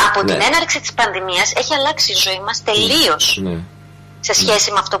από την έναρξη της πανδημίας έχει αλλάξει η ζωή μας τελείως σε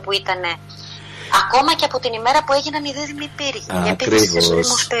σχέση με αυτό που ήταν ακόμα και από την ημέρα που έγιναν οι δίδυμοι πύργοι, η επίθεση στους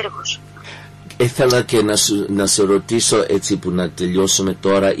δίδυμους πύργους. Ήθελα και να σε ρωτήσω, έτσι που να τελειώσουμε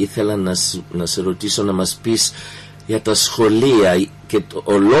τώρα, ήθελα να σε ρωτήσω να μας πεις για τα σχολεία, και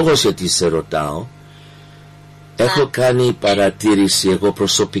ο λόγος γιατί σε ρωτάω, έχω κάνει παρατήρηση εγώ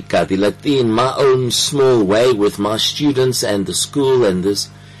προσωπικά, δηλαδή in my own small way with my students and the school and this,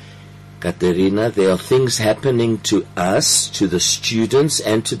 Katerina, there are things happening to us, to the students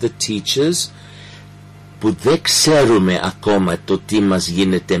and to the teachers που δεν ξέρουμε ακόμα το τι μας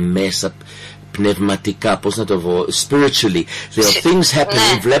γίνεται μέσα πνευματικά, πώς να το πω, spiritually. There are things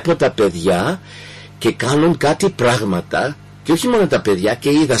happening, βλέπω τα παιδιά και κάνουν κάτι πράγματα, και όχι μόνο τα παιδιά, και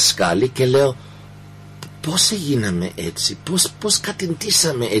οι δασκάλοι, και λέω πώς έγιναμε έτσι, πώς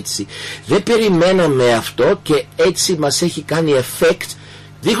κατεντήσαμε έτσι, δεν περιμέναμε αυτό και έτσι μας έχει κάνει effect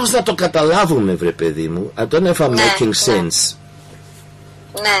δίχως να το καταλάβουμε, βρε παιδί μου. I don't know if I'm making sense.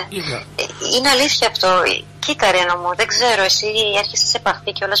 Ναι, είναι αλήθεια αυτό. Κοίτα Ρένο μου, δεν ξέρω, εσύ έρχεσαι σε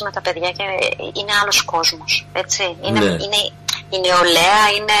επαφή κιόλας με τα παιδιά και είναι άλλος κόσμος, έτσι. Είναι νεολαία,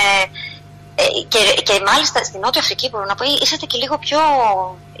 είναι... Και μάλιστα στην Νότια Αφρική μπορώ να πω, είσαστε και λίγο πιο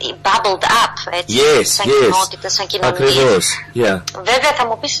bubbled up, έτσι, σαν κοινότητα, σαν κοινωνία. Ακριβώς, Βέβαια θα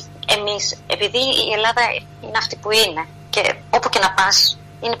μου πεις, εμείς, επειδή η Ελλάδα είναι αυτή που είναι και όπου και να πας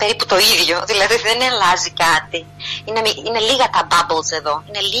είναι περίπου το ίδιο, δηλαδή δεν αλλάζει κάτι. Είναι λίγα τα bubbles εδώ,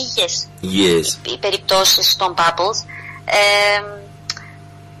 είναι λίγες οι περιπτώσεις των bubbles.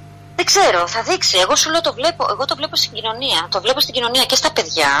 Δεν ξέρω, θα δείξει. Εγώ σου λέω εγώ το βλέπω στην κοινωνία. Το βλέπω στην κοινωνία και στα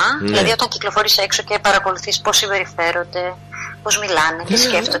παιδιά. Δηλαδή όταν κυκλοφορείς έξω και παρακολουθείς πώς συμπεριφέρονται, πώς μιλάνε, τι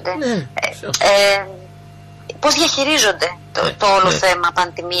σκέφτονται, πώς διαχειρίζονται το όλο θέμα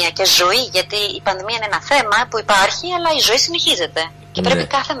πανδημία και ζωή. Γιατί η πανδημία είναι ένα θέμα που υπάρχει, αλλά η ζωή συνεχίζεται. Και πρέπει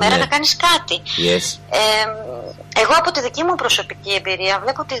κάθε μέρα να κάνεις κάτι. Εγώ από τη δική μου προσωπική εμπειρία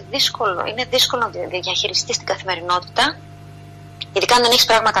βλέπω ότι είναι δύσκολο να διαχειριστείς την καθημερινότητα. Ειδικά αν δεν έχεις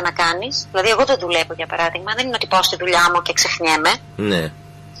πράγματα να κάνεις. Δηλαδή εγώ δεν δουλεύω, για παράδειγμα. Δεν είναι ότι πάω στη δουλειά μου και ξεχνιέμαι.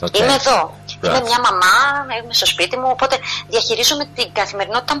 Είμαι εδώ. Είμαι μια μαμά, είμαι στο σπίτι μου. Οπότε διαχειρίζομαι την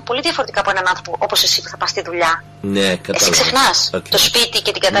καθημερινότητα μου πολύ διαφορετικά από έναν άνθρωπο όπως εσύ που θα πας στη δουλειά. Εσύ ξεχνάς το σπίτι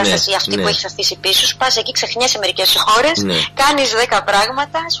και την κατάσταση αυτή που έχεις αφήσει πίσω σου. Πας εκεί, ξεχνιέσαι μερικές ώρες, κάνεις 10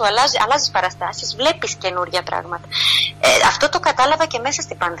 πράγματα, σου αλλάζεις παραστάσεις, βλέπεις καινούργια πράγματα. Αυτό το κατάλαβα και μέσα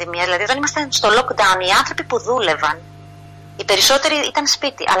στην πανδημία. Δηλαδή όταν ήμασταν στο lockdown, οι άνθρωποι που δούλευαν, οι περισσότεροι ήταν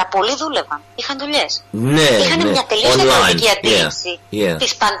σπίτι, αλλά πολλοί δούλευαν, είχαν δουλειές. Είχαν μια τελείως διαφορετική αντίληψη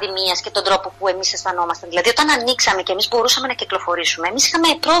της πανδημίας και τον τρόπο που εμείς αισθανόμασταν. Δηλαδή, όταν ανοίξαμε και εμείς μπορούσαμε να κυκλοφορήσουμε, εμείς είχαμε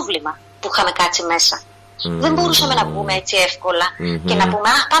πρόβλημα που είχαμε κάτσει μέσα. Δεν μπορούσαμε να βγούμε έτσι εύκολα και να πούμε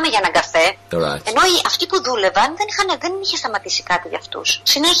πάμε για έναν καφέ. Ενώ αυτοί που δούλευαν δεν είχε σταματήσει κάτι για αυτούς.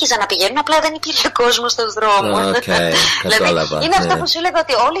 Συνέχιζαν να πηγαίνουν, απλά δεν υπήρχε κόσμο στους δρόμους. Δηλαδή, είναι αυτό που σου έλεγα,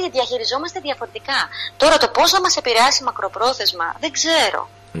 ότι όλοι διαχειριζόμαστε διαφορετικά. Τώρα το πώς θα μας επηρεάσει μακροπρόθεσμα δεν ξέρω.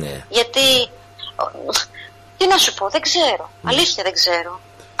 Γιατί, τι να σου πω, δεν ξέρω. Αλήθεια δεν ξέρω.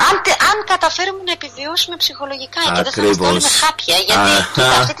 Αν καταφέρουμε να επιβιώσουμε ψυχολογικά και δεν θα μας βάλουμε χάπια. Γιατί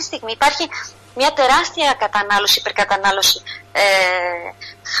αυτή τη στιγμή υπάρχει μια τεράστια κατανάλωση, υπερκατανάλωση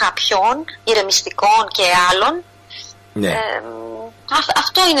χαπιών, ηρεμιστικών και άλλων.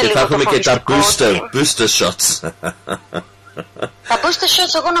 Αυτό είναι και λίγο το φοβιστικό. Και θα έχουμε και τα booster shots. Τα booster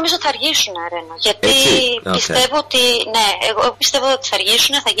shots εγώ νομίζω θα αργήσουν, Ρένο. Γιατί πιστεύω ότι. Ναι, εγώ πιστεύω ότι θα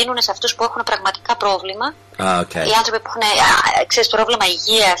αργήσουν, θα γίνουν σε αυτούς που έχουν πραγματικά πρόβλημα. Οι άνθρωποι που έχουν πρόβλημα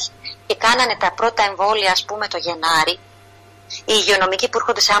υγείας και κάνανε τα πρώτα εμβόλια, ας πούμε, το Γενάρη. Οι υγειονομικοί που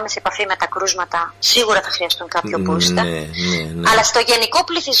έρχονται σε άμεση επαφή με τα κρούσματα σίγουρα θα χρειαστούν κάποιο booster. Ναι. Αλλά στο γενικό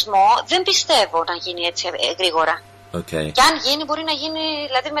πληθυσμό δεν πιστεύω να γίνει έτσι γρήγορα. Και αν γίνει, μπορεί να γίνει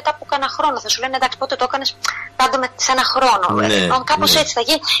δηλαδή μετά από κάνα χρόνο. Θα σου λένε εντάξει, πότε το έκανες, πάντοτε σε ένα χρόνο. Κάπως έτσι θα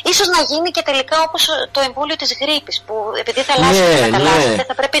γίνει. Ίσως να γίνει και τελικά όπως το εμβόλιο της γρίπης, που επειδή θα αλλάζει και μεταλλάσσεται,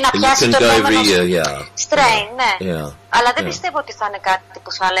 θα πρέπει να πιάσει το επόμενο strain. Αλλά δεν πιστεύω ότι θα είναι κάτι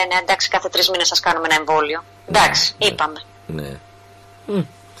που θα λένε εντάξει, κάθε 3 μήνες σας κάνουμε ένα εμβόλιο. Εντάξει, είπαμε.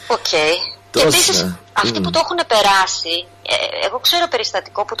 Και επίσης αυτοί που το έχουν περάσει, εγώ ξέρω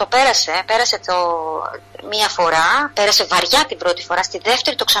περιστατικό που το πέρασε μία φορά, πέρασε βαριά την πρώτη φορά, στη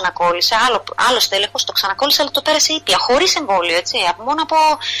δεύτερη το ξανακόλλησε, άλλος τέλεχος το ξανακόλλησε, αλλά το πέρασε ήπια, χωρίς εμβόλιο, έτσι, μόνο από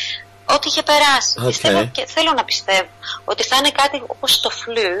ό,τι είχε περάσει. Πιστεύω και θέλω να πιστεύω ότι θα είναι κάτι όπως το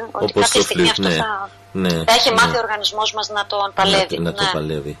φλου, ότι κάποια στιγμή αυτό θα έχει μάθει ο οργανισμός μας να τον παλεύει. Να το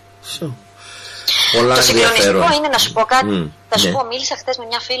παλεύει. Το συγκλονιστικό είναι να σου πω κάτι. Θα σου πω, μίλησα χθες με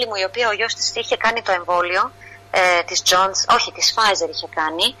μια φίλη μου η οποία ο γιος της είχε κάνει το εμβόλιο της της Pfizer είχε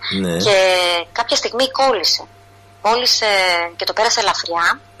κάνει και κάποια στιγμή κόλλησε και το πέρασε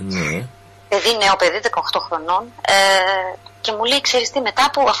ελαφριά. Νέο παιδί 18 χρονών και μου λέει, ξέρεις τι, μετά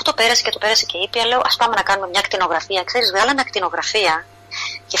που αυτό το πέρασε και το πέρασε και είπε, λέω ας πάμε να κάνουμε μια ακτινογραφία. Ξέρεις, βγάλανε ακτινογραφία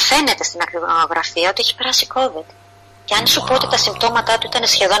και φαίνεται στην ακτινογραφία ότι έχει περάσει COVID. Και αν σου πω ότι τα συμπτώματά του ήταν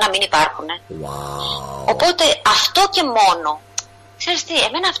σχεδόν να μην υπάρχουν. Οπότε αυτό και μόνο, ξέρεις τι,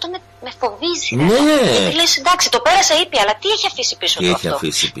 εμένα αυτό με φοβίζει. Γιατί λες εντάξει, το πέρασε ήπια, αλλά τι έχει αφήσει πίσω του αυτό.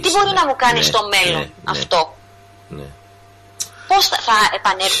 Τι μπορεί να μου κάνει στο μέλλον αυτό. Πώς θα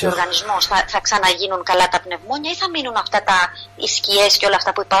επανέλθει ο οργανισμός, θα ξαναγίνουν καλά τα πνευμόνια ή θα μείνουν οι σκιές και όλα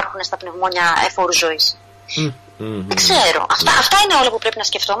αυτά που υπάρχουν στα πνευμόνια εφόρου ζωής. Δεν ξέρω. Αυτά είναι όλα που πρέπει να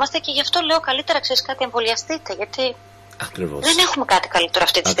σκεφτόμαστε και γι' αυτό λέω καλύτερα, ξέρεις κάτι, εμβολιαστείτε, γιατί δεν έχουμε κάτι καλύτερο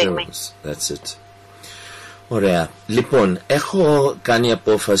αυτή τη στιγμή. That's it. Ωραία. Λοιπόν, έχω κάνει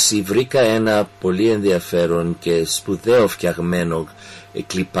απόφαση, βρήκα ένα πολύ ενδιαφέρον και σπουδαίο φτιαγμένο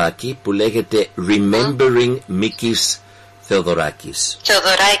κλιπάκι που λέγεται Remembering Mikis Θεοδωράκης.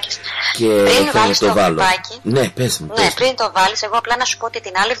 Και πριν βάλεις το βάλω. Κλιπάκι, ναι, πες μου. Ναι, πριν το βάλεις, εγώ απλά να σου πω ότι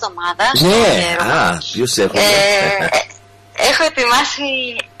την άλλη εβδομάδα ποιος έχουμε. έχω ετοιμάσει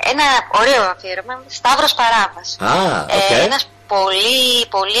ένα ωραίο αφιέρωμα, Σταύρος Παράβας. Ένας πολύ,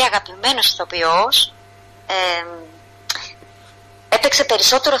 πολύ αγαπημένος ηθοποιός, έπαιξε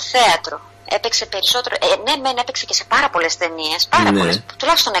περισσότερο θέατρο. Έπαιξε περισσότερο, έπαιξε και σε πάρα πολλές ταινίες, πολλές,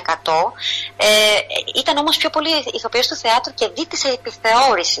 τουλάχιστον 100. Ήταν όμως πιο πολύ ηθοποιός του θεάτρου και δίτης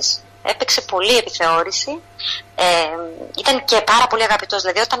επιθεώρησης. Έπαιξε πολύ επιθεώρηση. Ήταν και πάρα πολύ αγαπητός.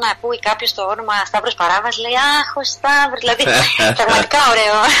 Δηλαδή, όταν ακούει κάποιος το όνομα Σταύρος Παράβας, λέει αχ, ο Σταύρος. Δηλαδή, πραγματικά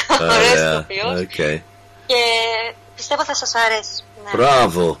ωραίος ηθοποιός. Και πιστεύω θα σας αρέσει.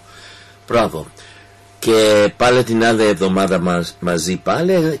 Μπράβο. Και πάλι την άλλη εβδομάδα μαζί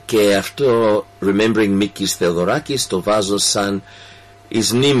πάλι, και αυτό Remembering Mikis Θεοδωράκης το βάζω σαν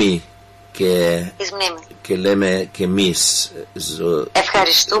εις μνήμη και λέμε και εμείς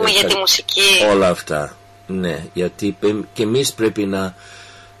ευχαριστούμε για τη μουσική, όλα αυτά. Ναι, γιατί και εμείς πρέπει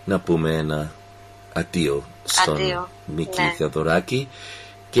να πούμε ένα αντίο στον Μίκη Θεοδωράκη,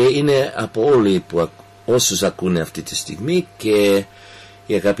 και είναι από όλοι που όσους ακούνε αυτή τη στιγμή, και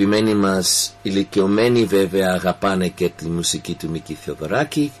οι αγαπημένοι μας ηλικιωμένοι βέβαια αγαπάνε και τη μουσική του Μίκη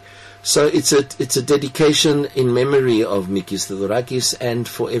Θεοδωράκη. So it's a dedication in memory of Mikis Theodorakis, and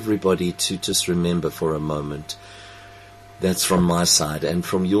for everybody to just remember for a moment. That's from my side. And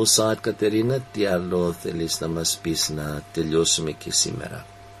from your side, Katerina, τι άλλο θέλεις να μας πεις να τελειώσουμε και σήμερα?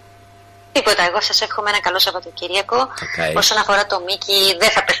 Τίποτα, εγώ σας εύχομαι ένα καλό Σαββατοκύριακο. Όσον αφορά το Μίκη, δεν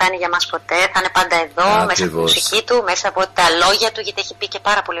θα πεθάνει για μας ποτέ, θα είναι πάντα εδώ, μέσα από τη μουσική του, μέσα από τα λόγια του, γιατί έχει πει και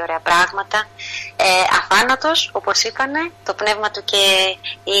πάρα πολύ ωραία πράγματα. Αφάνατος, όπως είπανε, το πνεύμα του και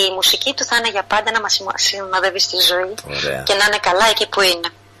η μουσική του θα είναι για πάντα να μας σημαδεύει στη ζωή. Και να είναι καλά εκεί που είναι.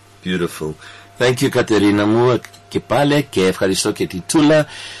 Beautiful. Thank you, Katerina μου, και πάλι, και ευχαριστώ και τη Τούλα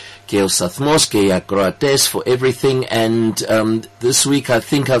και ο σταθμός και οι ακροατές for everything. And this week I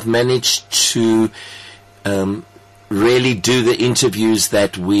think I've managed to really do the interviews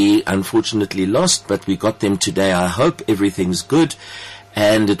that we unfortunately lost, but we got them today. I hope everything's good,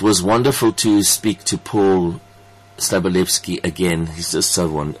 and it was wonderful to speak to Paul Stabolevsky again. He's just so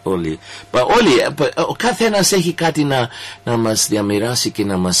Oli. But ο καθένας έχει κάτι να μας διαμοιράσει και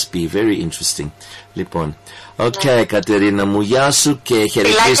να μας πει. Very interesting. Λοιπόν, Κατερίνα μου, γεια σου και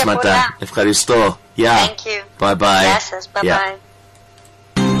χαιρετίσματα. Ευχαριστώ. Yeah. Thank you. Bye-bye. Yes, bye-bye.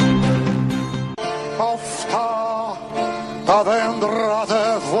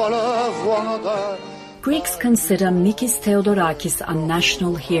 Greeks consider Mikis Theodorakis a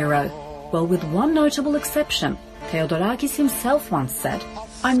national hero. Well, with one notable exception. Theodorakis himself once said,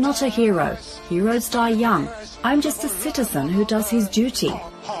 "I'm not a hero. Heroes die young. I'm just a citizen who does his duty."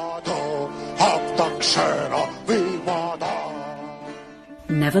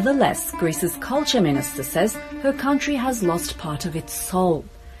 Nevertheless, Greece's culture minister says her country has lost part of its soul.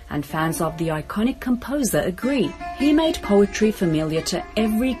 And fans of the iconic composer agree. He made poetry familiar to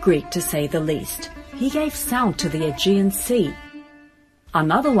every Greek, to say the least. He gave sound to the Aegean Sea.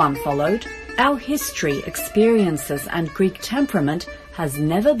 Another one followed. Our history, experiences and Greek temperament has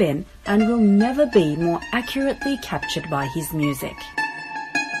never been and will never be more accurately captured by his music.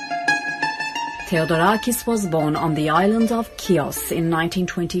 Theodorakis was born on the island of Chios in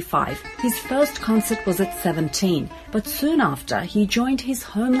 1925. His first concert was at 17, but soon after he joined his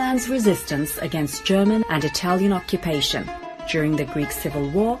homeland's resistance against German and Italian occupation. During the Greek Civil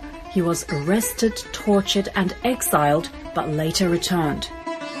War, he was arrested, tortured and exiled, but later returned.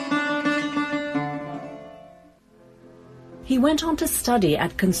 He went on to study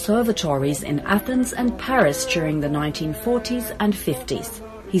at conservatories in Athens and Paris during the 1940s and 50s.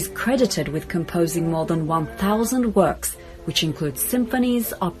 He's credited with composing more than 1,000 works, which include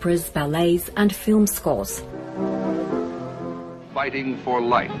symphonies, operas, ballets, and film scores. Fighting for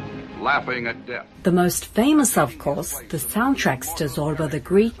life, laughing at death. The most famous, of course, the soundtracks to Zorba the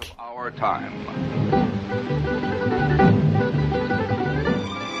Greek, Our Time.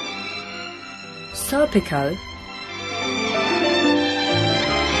 Serpico,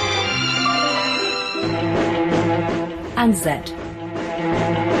 and Zed.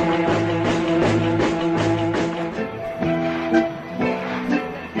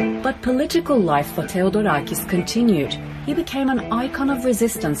 But political life for Theodorakis continued. He became an icon of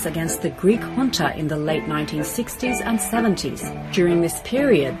resistance against the Greek junta in the late 1960s and 70s. During this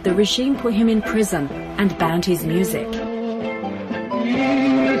period, the regime put him in prison and banned his music.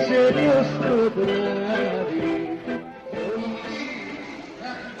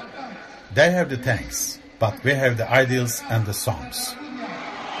 They have the tanks, but we have the ideals and the songs.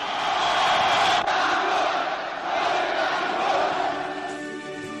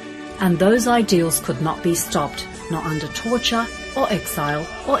 And those ideals could not be stopped, not under torture or exile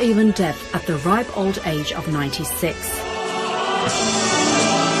or even death at the ripe old age of 96.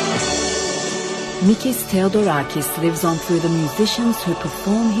 Mikis Theodorakis lives on through the musicians who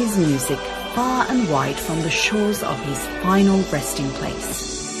perform his music far and wide from the shores of his final resting place.